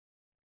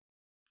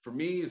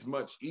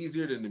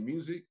easier than the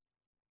music.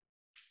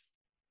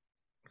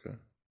 Okay.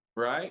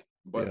 Right?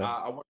 But yeah.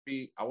 I want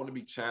to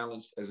be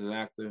challenged as an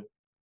actor.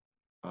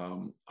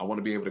 I want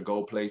to be able to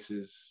go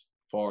places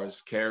far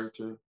as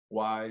character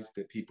wise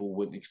that people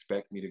wouldn't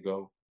expect me to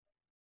go.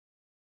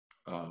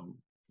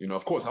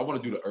 Of course I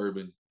want to do the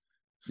urban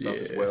stuff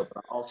as well,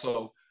 but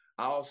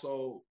I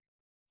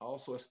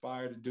also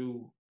aspire to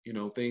do,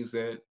 things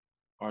that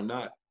are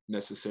not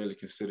necessarily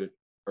considered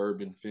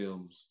urban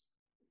films,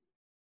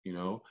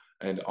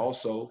 and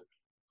also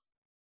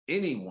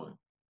anyone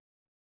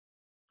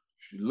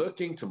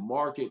looking to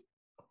market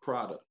a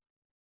product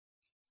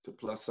to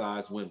plus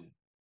size women.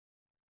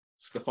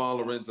 Stefan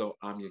Lorenzo,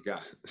 I'm your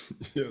guy.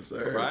 Yes,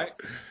 sir. Right?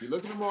 You're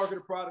looking to market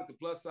a product to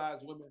plus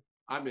size women,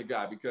 I'm your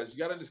guy, because you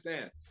got to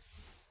understand,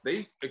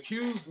 they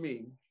accused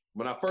me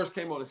when I first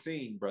came on the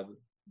scene, brother.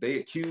 They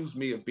accused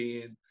me of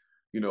being,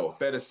 a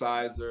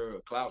fetishizer,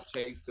 a clout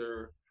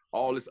chaser,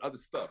 all this other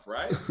stuff,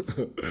 right?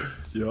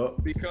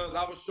 Yep. Because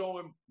I was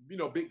showing,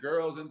 big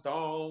girls in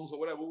thongs or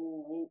whatever.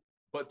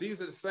 But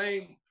these are the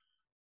same.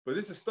 But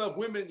this is stuff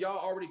women y'all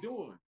already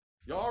doing.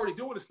 Y'all already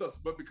doing this stuff.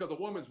 But because a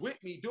woman's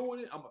with me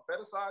doing it, I'm a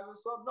fetishizer or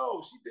something.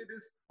 No, she did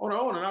this on her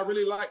own, and I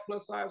really like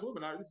plus size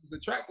women. This is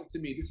attractive to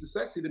me. This is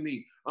sexy to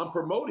me. I'm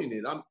promoting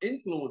it. I'm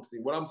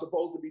influencing what I'm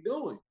supposed to be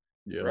doing.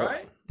 Yeah.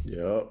 Right?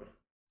 Yep.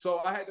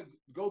 So I had to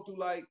go through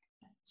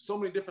so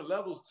many different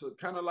levels to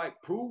kind of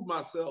prove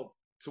myself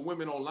to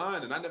women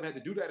online, and I never had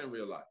to do that in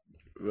real life.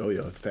 Oh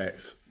yeah,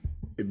 facts.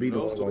 It be the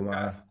ones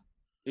online.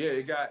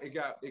 It got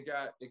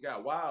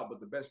wild. But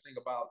the best thing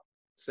about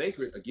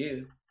Sacred,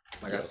 again,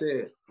 I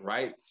said,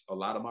 rights a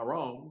lot of my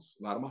wrongs,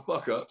 a lot of my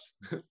fuck ups.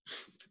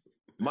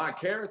 My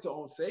character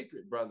on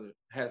Sacred, brother,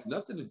 has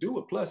nothing to do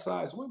with plus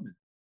size women.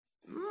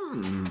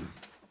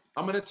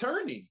 I'm an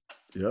attorney.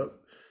 Yep.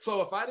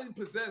 So if I didn't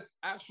possess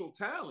actual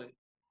talent,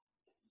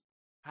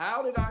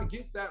 how did I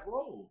get that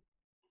role?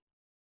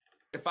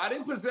 If I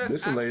didn't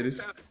possess ladies.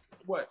 Talent,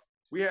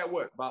 we had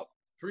about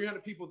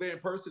 300 people there in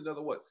person,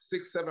 another what,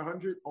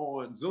 600-700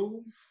 on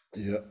Zoom?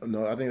 Yeah,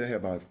 no, I think they had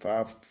about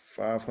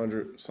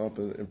 500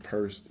 something in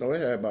person. No, they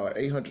had about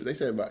 800. They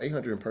said about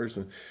 800 in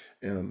person,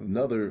 and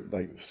another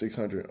like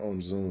 600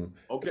 on Zoom.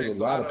 Okay, There's a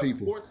so lot out of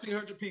people.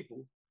 1,400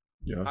 people,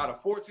 Yeah, out of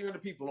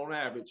 1,400 people on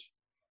average,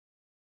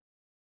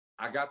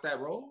 I got that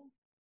role.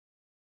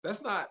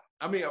 That's not.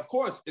 I mean, of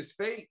course, it's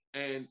fate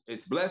and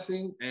it's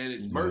blessing and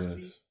it's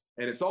mercy yes,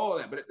 and it's all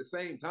that, but at the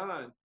same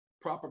time,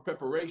 proper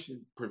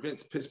preparation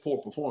prevents piss poor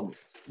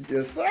performance.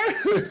 yes,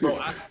 sir. Bro,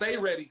 I stay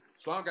ready,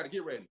 so I got to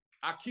get ready.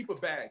 I keep a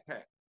bag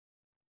packed.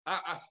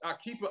 I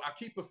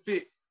keep a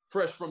fit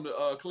fresh from the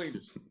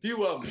cleaners.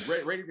 Few of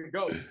them ready to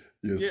go.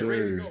 Yes, Yeah, sir.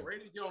 ready to go,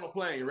 ready to get on a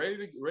plane, ready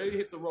to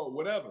hit the road,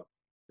 whatever.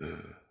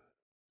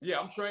 Yeah,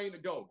 I'm trained to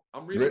go.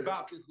 I'm really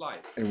about this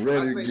life. And ready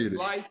I to say get this it.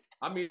 life,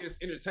 I mean it's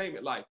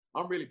entertainment life.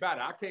 I'm really about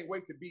it. I can't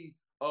wait to be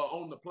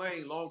on the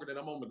plane longer than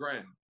I'm on the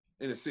ground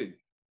in the city.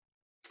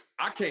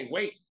 I can't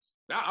wait.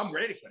 I'm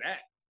ready for that.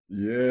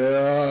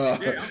 Yeah.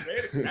 Yeah, I'm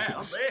ready for that.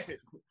 I'm ready.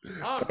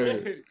 I'm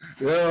ready.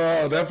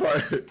 Yeah, that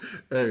part.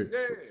 Hey,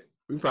 Yeah.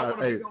 we I probably. want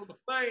to Hey, be on the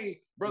plane,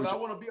 brother. I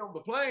want to be on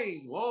the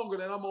plane longer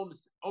than I'm on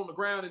the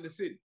ground in the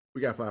city.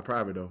 we got to fly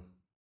private though.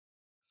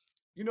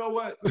 You know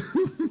what?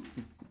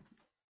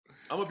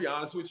 I'm gonna be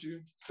honest with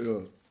you.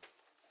 Yeah.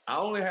 I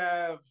only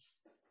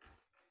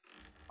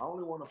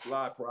want to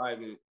fly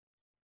private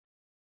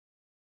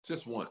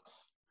just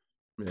once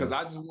because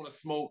I just want to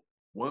smoke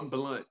one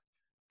blunt,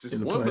 just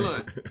one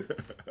blunt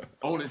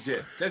on a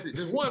jet. That's it.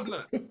 Just one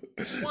blunt.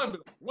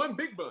 One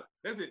big blunt.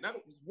 That's it. Not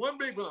one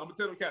big blunt. I'm gonna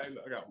tell them, Cat,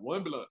 look, I got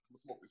one blunt. I'm gonna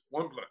smoke this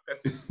one blunt.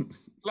 That's it.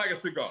 It's like a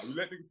cigar. You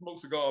let niggas smoke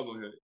cigars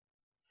on here.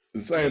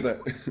 The same thing.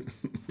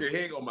 Yeah, he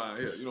ain't gonna mind.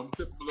 Here, you know, I'm gonna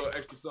tip him a little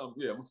extra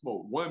something. Yeah, I'm gonna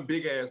smoke one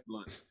big ass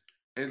blunt.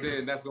 And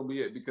then that's gonna be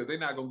it because they're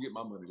not gonna get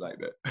my money like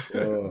that.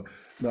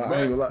 No,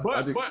 I ain't gonna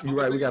lie. You're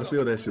right. We gotta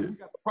feel that shit.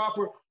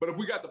 But if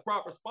we got the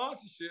proper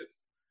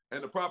sponsorships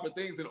and the proper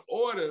things in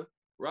order,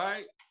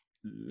 right?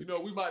 You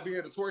know, we might be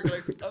able to twerk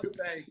some other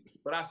things,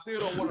 but I still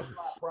don't want to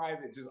fly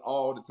private just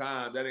all the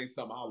time. That ain't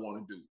something I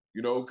want to do.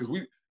 You know, because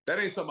that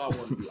ain't something I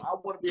want to do. I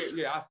want to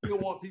be. Yeah, I still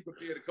want people to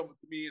be able to come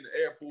to me in the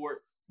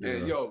airport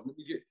and let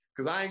me get.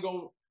 Because ain't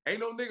no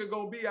nigga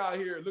gonna be out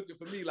here looking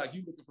for me like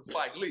you looking for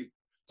Spike Lee.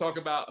 Talk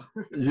about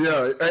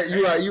yeah, hey,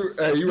 you right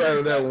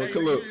on that one. Hey,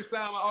 Come look. You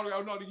sign my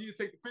autograph. No, you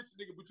take the picture,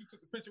 nigga, but you took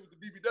the picture with the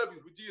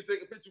BBWs, but you didn't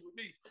take a picture with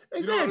me.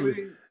 Exactly.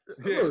 You know what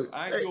I mean? Yeah, look,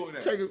 I ain't doing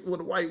that. Take it with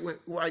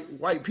the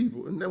white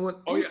people, and then when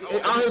all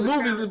his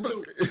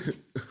movies.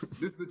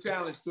 This is a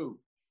challenge too.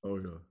 Oh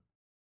yeah.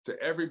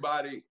 To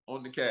everybody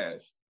on the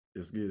cast.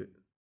 Let's get it.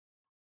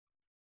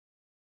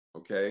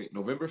 Okay,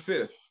 November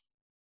 5th,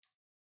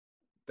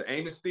 the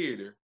Amos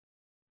Theater.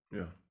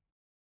 Yeah.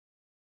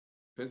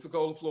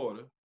 Pensacola,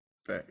 Florida.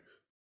 Facts.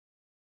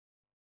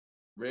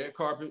 Red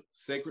carpet,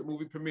 sacred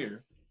movie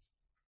premiere.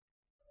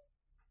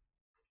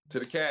 To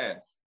the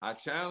cast, I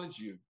challenge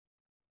you,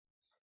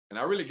 and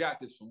I really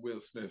got this from Will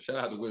Smith. Shout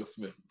out to Will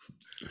Smith.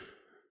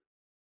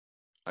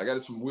 I got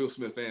this from Will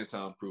Smith and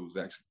Tom Cruise,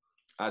 actually.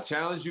 I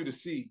challenge you to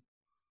see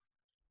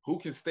who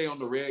can stay on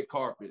the red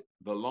carpet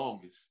the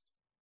longest,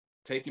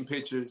 taking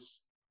pictures,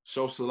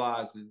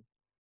 socializing,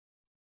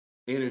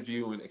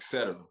 interviewing,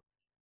 etc.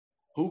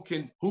 Who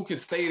can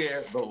stay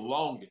there the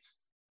longest?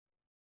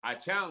 I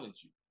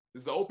challenge you.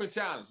 This is an open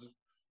challenge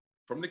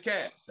from the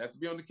cast. Have to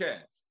be on the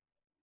cast.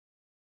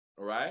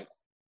 All right?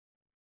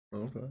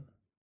 Okay.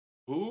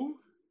 Who?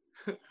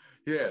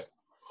 Yeah.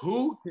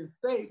 Who can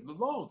stay the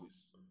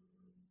longest?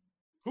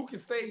 Who can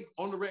stay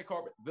on the red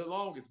carpet the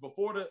longest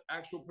before the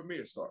actual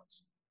premiere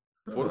starts?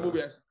 Before the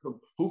movie actually,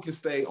 who can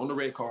stay on the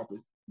red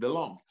carpet the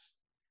longest?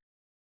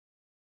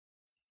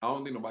 I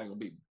don't think nobody gonna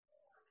beat me.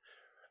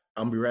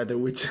 I'm gonna be right there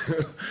with you.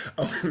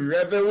 I'm gonna be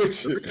right there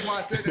with you. The reason why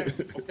I said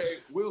that, okay,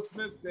 Will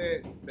Smith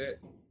said that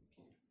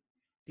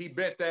he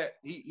bet that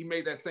he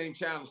made that same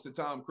challenge to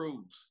Tom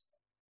Cruise.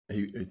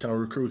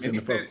 Tom Cruise, and he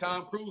said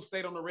Tom Cruise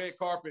stayed on the red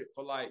carpet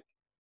for like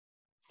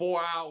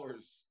 4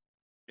 hours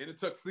in a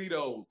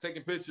tuxedo,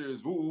 taking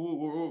pictures,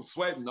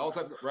 sweating, all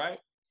types of, right?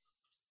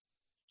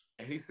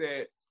 And he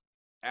said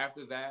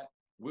after that,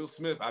 Will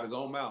Smith out his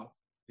own mouth,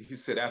 he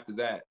said after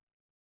that,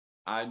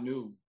 I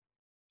knew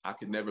I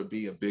could never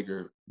be a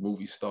bigger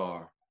movie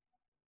star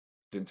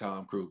than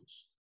Tom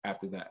Cruise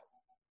after that.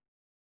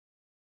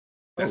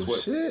 That's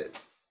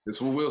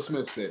what Will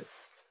Smith said.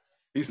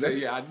 He said,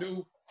 yeah, I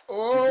knew.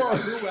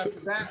 I knew after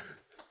that,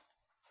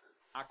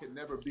 I could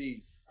never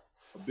be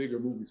a bigger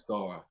movie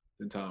star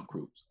than Tom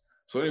Cruise.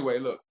 So anyway,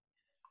 look,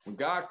 when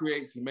God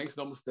creates, he makes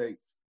no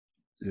mistakes.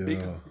 Yeah. Big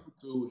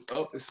too, it's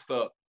up, it's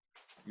stuck.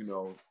 You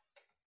know,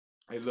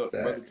 hey, look,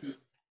 brother T,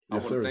 I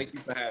want to thank you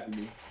for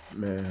having me.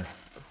 Man,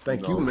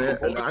 thank you, man.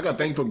 I got to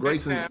thank you for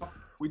gracing.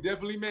 We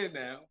definitely men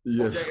now.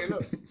 Yes. Okay, and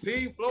look,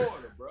 Team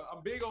Florida, bro.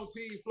 I'm big on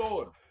Team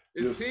Florida.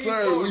 It's yes, Team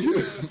sir.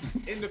 Florida.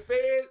 In the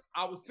feds,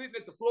 I was sitting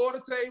at the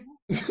Florida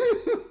table,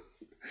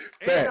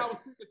 and I was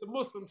sitting at the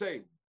Muslim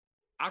table.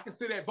 I can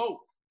sit at both.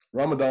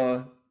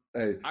 Ramadan.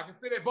 Hey. I can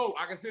sit at both.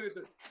 I can sit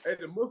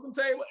at the Muslim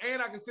table,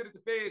 and I can sit at the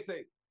Fed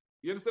table.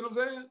 You understand what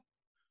I'm saying?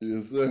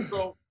 Yes, sir.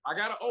 So I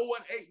got an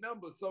 018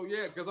 number. So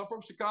yeah, because I'm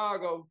from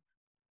Chicago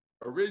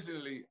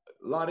originally.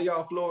 A lot of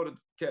y'all Florida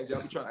cats,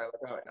 y'all be trying to act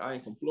like I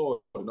ain't from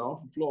Florida. No, I'm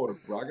from Florida,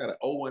 bro. I got an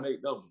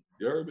 018 number.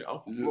 You heard me? I'm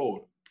from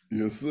Florida.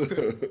 Yes,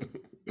 sir.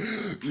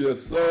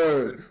 Yes,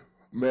 sir.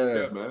 Man.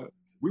 Yeah, man.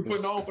 We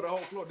putting on for the whole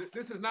Florida.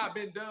 This has not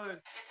been done.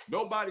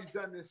 Nobody's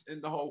done this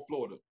in the whole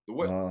Florida. The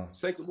way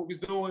Sacred Movies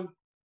doing.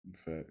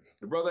 Facts.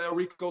 The brother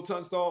Enrico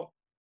Tunstall,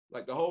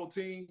 like the whole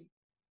team,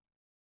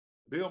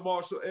 Bill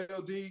Marshall,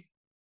 LD,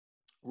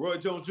 Roy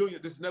Jones Jr.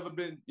 This has never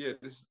been,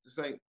 this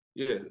ain't,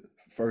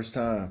 First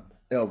time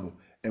ever.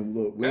 And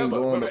look, we ever, ain't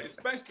going to,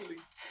 especially,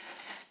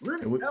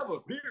 really ever,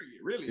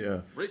 period, really.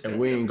 Yeah, and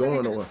we ain't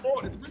going nowhere.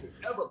 It's really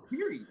ever,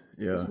 period.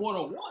 Yeah. It's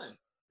 101.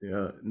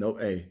 Yeah, no,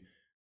 hey.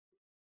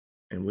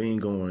 And we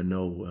ain't going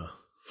nowhere.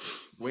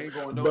 We ain't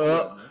going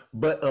nowhere,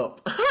 but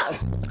up. But up,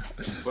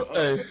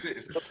 hey. That's it.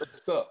 It's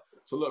stuck.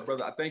 So look,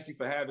 brother, I thank you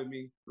for having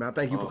me. Man, I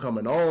thank you for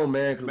coming on,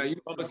 man. Man,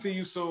 I'm gonna see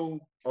you soon.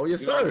 Oh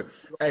yes, sir.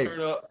 Hey, turn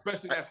up,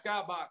 especially that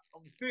skybox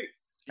on the 6th.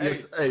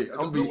 Yes, hey,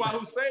 I'm Blue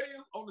Wahoo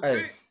Stadium on the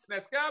 6th.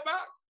 That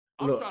skybox.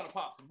 I'm trying to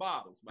pop some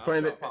bottles, man. I'm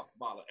trying to pop a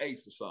bottle of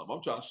Ace or something.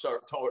 I'm trying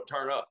to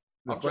turn up.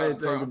 The funny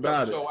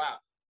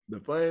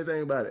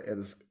thing about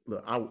it,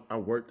 look, I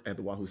worked at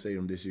the Wahoo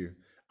Stadium this year.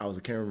 I was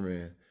a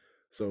cameraman,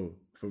 so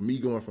for me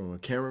going from a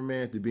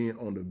cameraman to being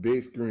on the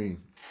big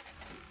screen.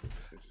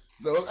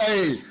 So,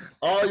 hey,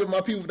 all of my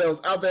people that was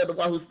out there at the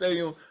Wahoo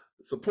Stadium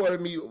supported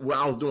me when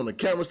I was doing the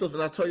camera stuff,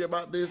 and I told you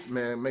about this,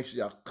 man, make sure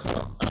y'all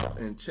come out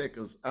and check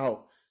us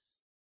out.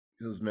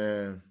 Because,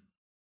 man,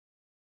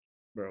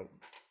 bro,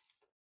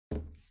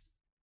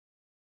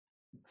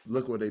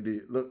 look what they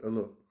did.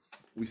 Look,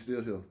 we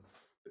still here.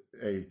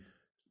 Hey,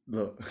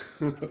 look,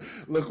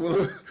 look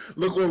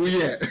where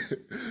we at.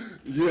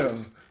 Yeah.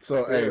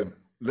 So, hey,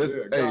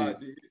 listen, God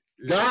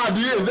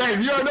did,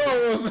 exactly. You all know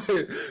what I'm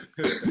saying.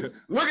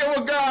 Look at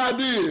what God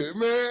did,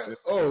 man.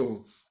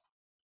 Oh,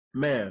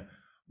 man.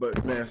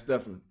 But, man,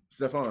 Stefan,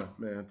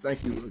 man,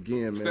 thank you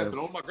again, man.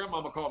 Stefan, my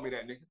grandmama called me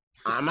that, nigga.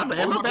 My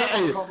bad.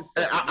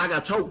 Hey, I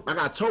got choked.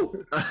 That's why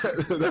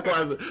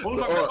I said. My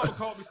grandmama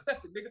called me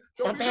Stefan, nigga.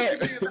 Don't be looking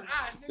me in the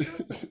eye,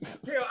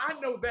 nigga. Hell, I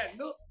know that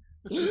look.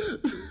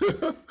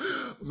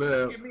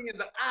 Man. Look at me in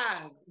the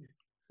eye.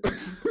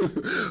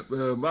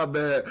 Man, my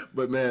bad.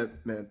 But man,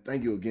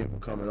 thank you again for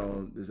coming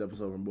on this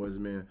episode from Boys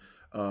and Men.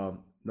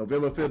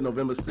 November 5th,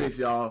 November 6th,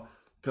 y'all.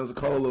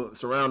 Pensacola,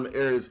 surrounding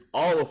areas,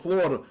 all of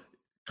Florida.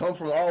 Come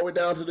from all the way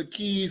down to the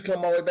Keys,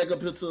 come all the way back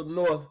up here to the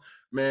north.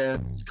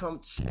 Man, come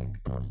check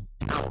us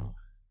out.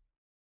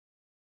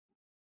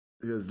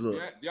 Because look.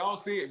 Yeah, y'all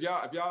see it.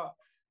 If y'all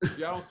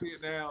don't see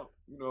it now,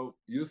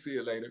 you'll see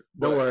it later.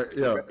 Don't worry,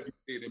 yeah. You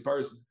see it in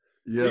person.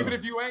 Yeah. Even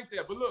if you ain't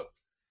there. But look,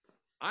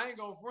 I ain't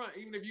gonna front.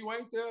 Even if you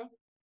ain't there,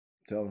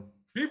 tell them.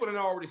 People that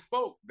already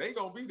spoke, they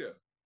gonna be there.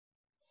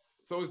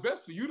 So it's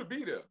best for you to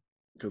be there.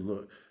 Cause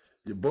look,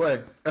 your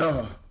boy,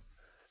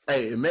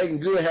 hey, Megan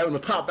Good having to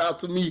pop out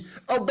to me.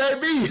 Oh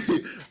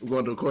baby, we're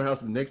going to the courthouse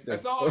the next day.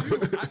 That's all you.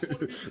 I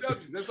just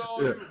want to be That's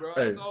all you, bro.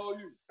 Hey, that's all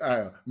you.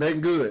 All right,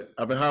 Megan Good,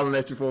 I've been hollering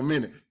at you for a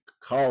minute.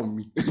 Call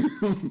me.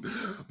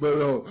 But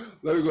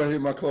let me go ahead and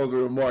hit my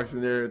closing remarks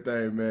and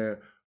everything, man.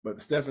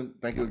 But Stefan,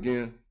 thank you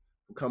again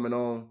for coming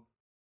on.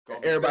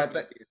 Everybody,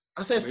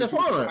 I said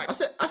Stefan. I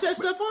said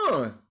Stefan.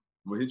 I'm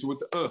gonna hit you with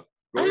the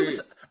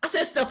I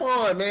said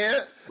Stefan,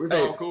 man. It's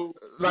all cool.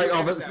 Like,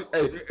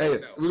 hey,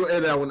 we're gonna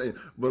edit that one in.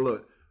 But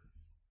look,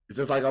 it's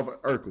just like off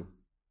of Urkel.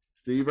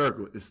 Steve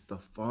Urkel, it's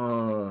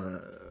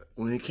Stefan.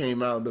 When he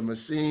came out of the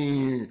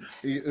machine,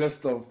 that's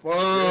Stefan.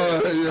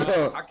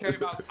 Yeah. I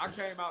came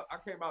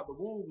out the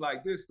womb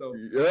like this though.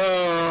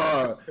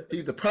 Yeah,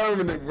 he's the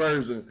permanent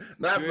version,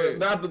 not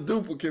the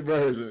duplicate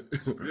version.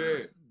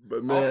 Yeah.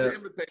 But man,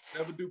 imitate,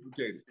 never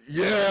duplicated.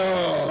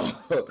 Yeah.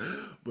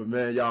 But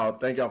man, y'all,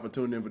 thank y'all for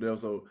tuning in for the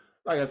episode.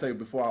 Like I say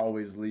before, I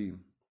always leave.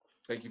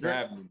 Thank you for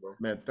having me, bro.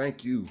 Man,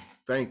 thank you.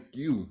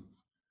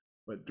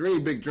 But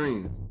dream big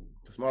dreams.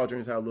 The small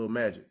dreams have a little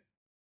magic.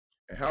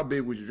 And how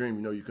big was your dream?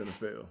 You know you couldn't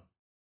fail.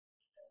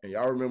 And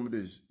y'all remember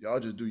this.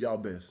 Y'all just do y'all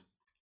best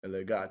and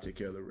let God take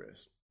care of the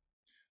rest.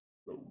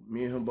 So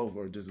me and him both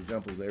are just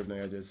examples of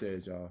everything I just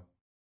said, y'all.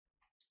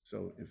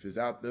 So if it's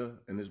out there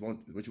and it's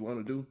what you want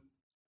to do,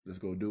 let's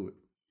go do it,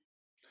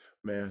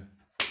 man.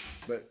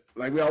 But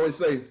like we always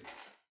say,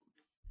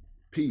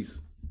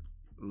 peace,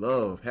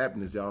 love,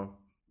 happiness, y'all.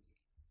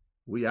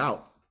 We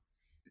out.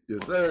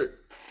 Yes, sir.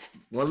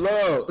 One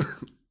love.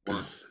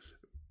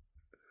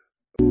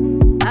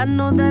 I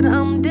know that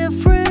I'm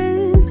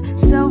different,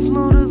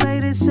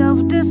 self-motivated,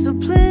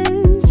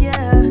 self-disciplined,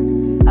 yeah.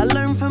 I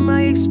learned from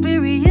my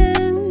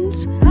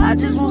experience. I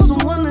just want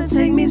someone to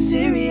take me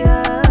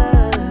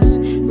serious.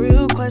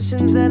 Real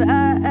questions that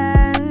I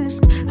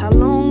ask. How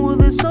long will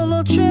this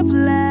solo trip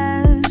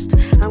last?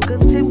 I'm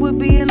content with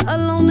being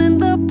alone in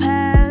the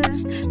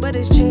past, but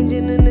it's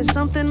changing and it's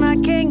something I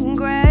can't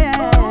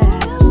grasp.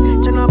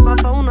 Turn off my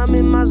phone, I'm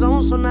in my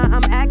zone, so now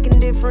I'm acting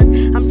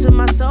different. I'm to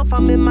myself,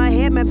 I'm in my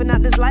head, mapping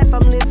out this life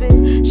I'm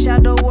living.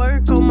 Shadow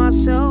work on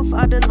myself.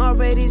 I done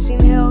already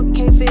seen hell.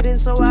 Can't fit in,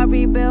 so I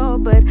rebel.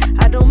 But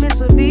I don't miss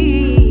a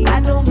beat.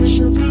 I don't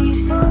miss a beat.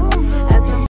 Oh.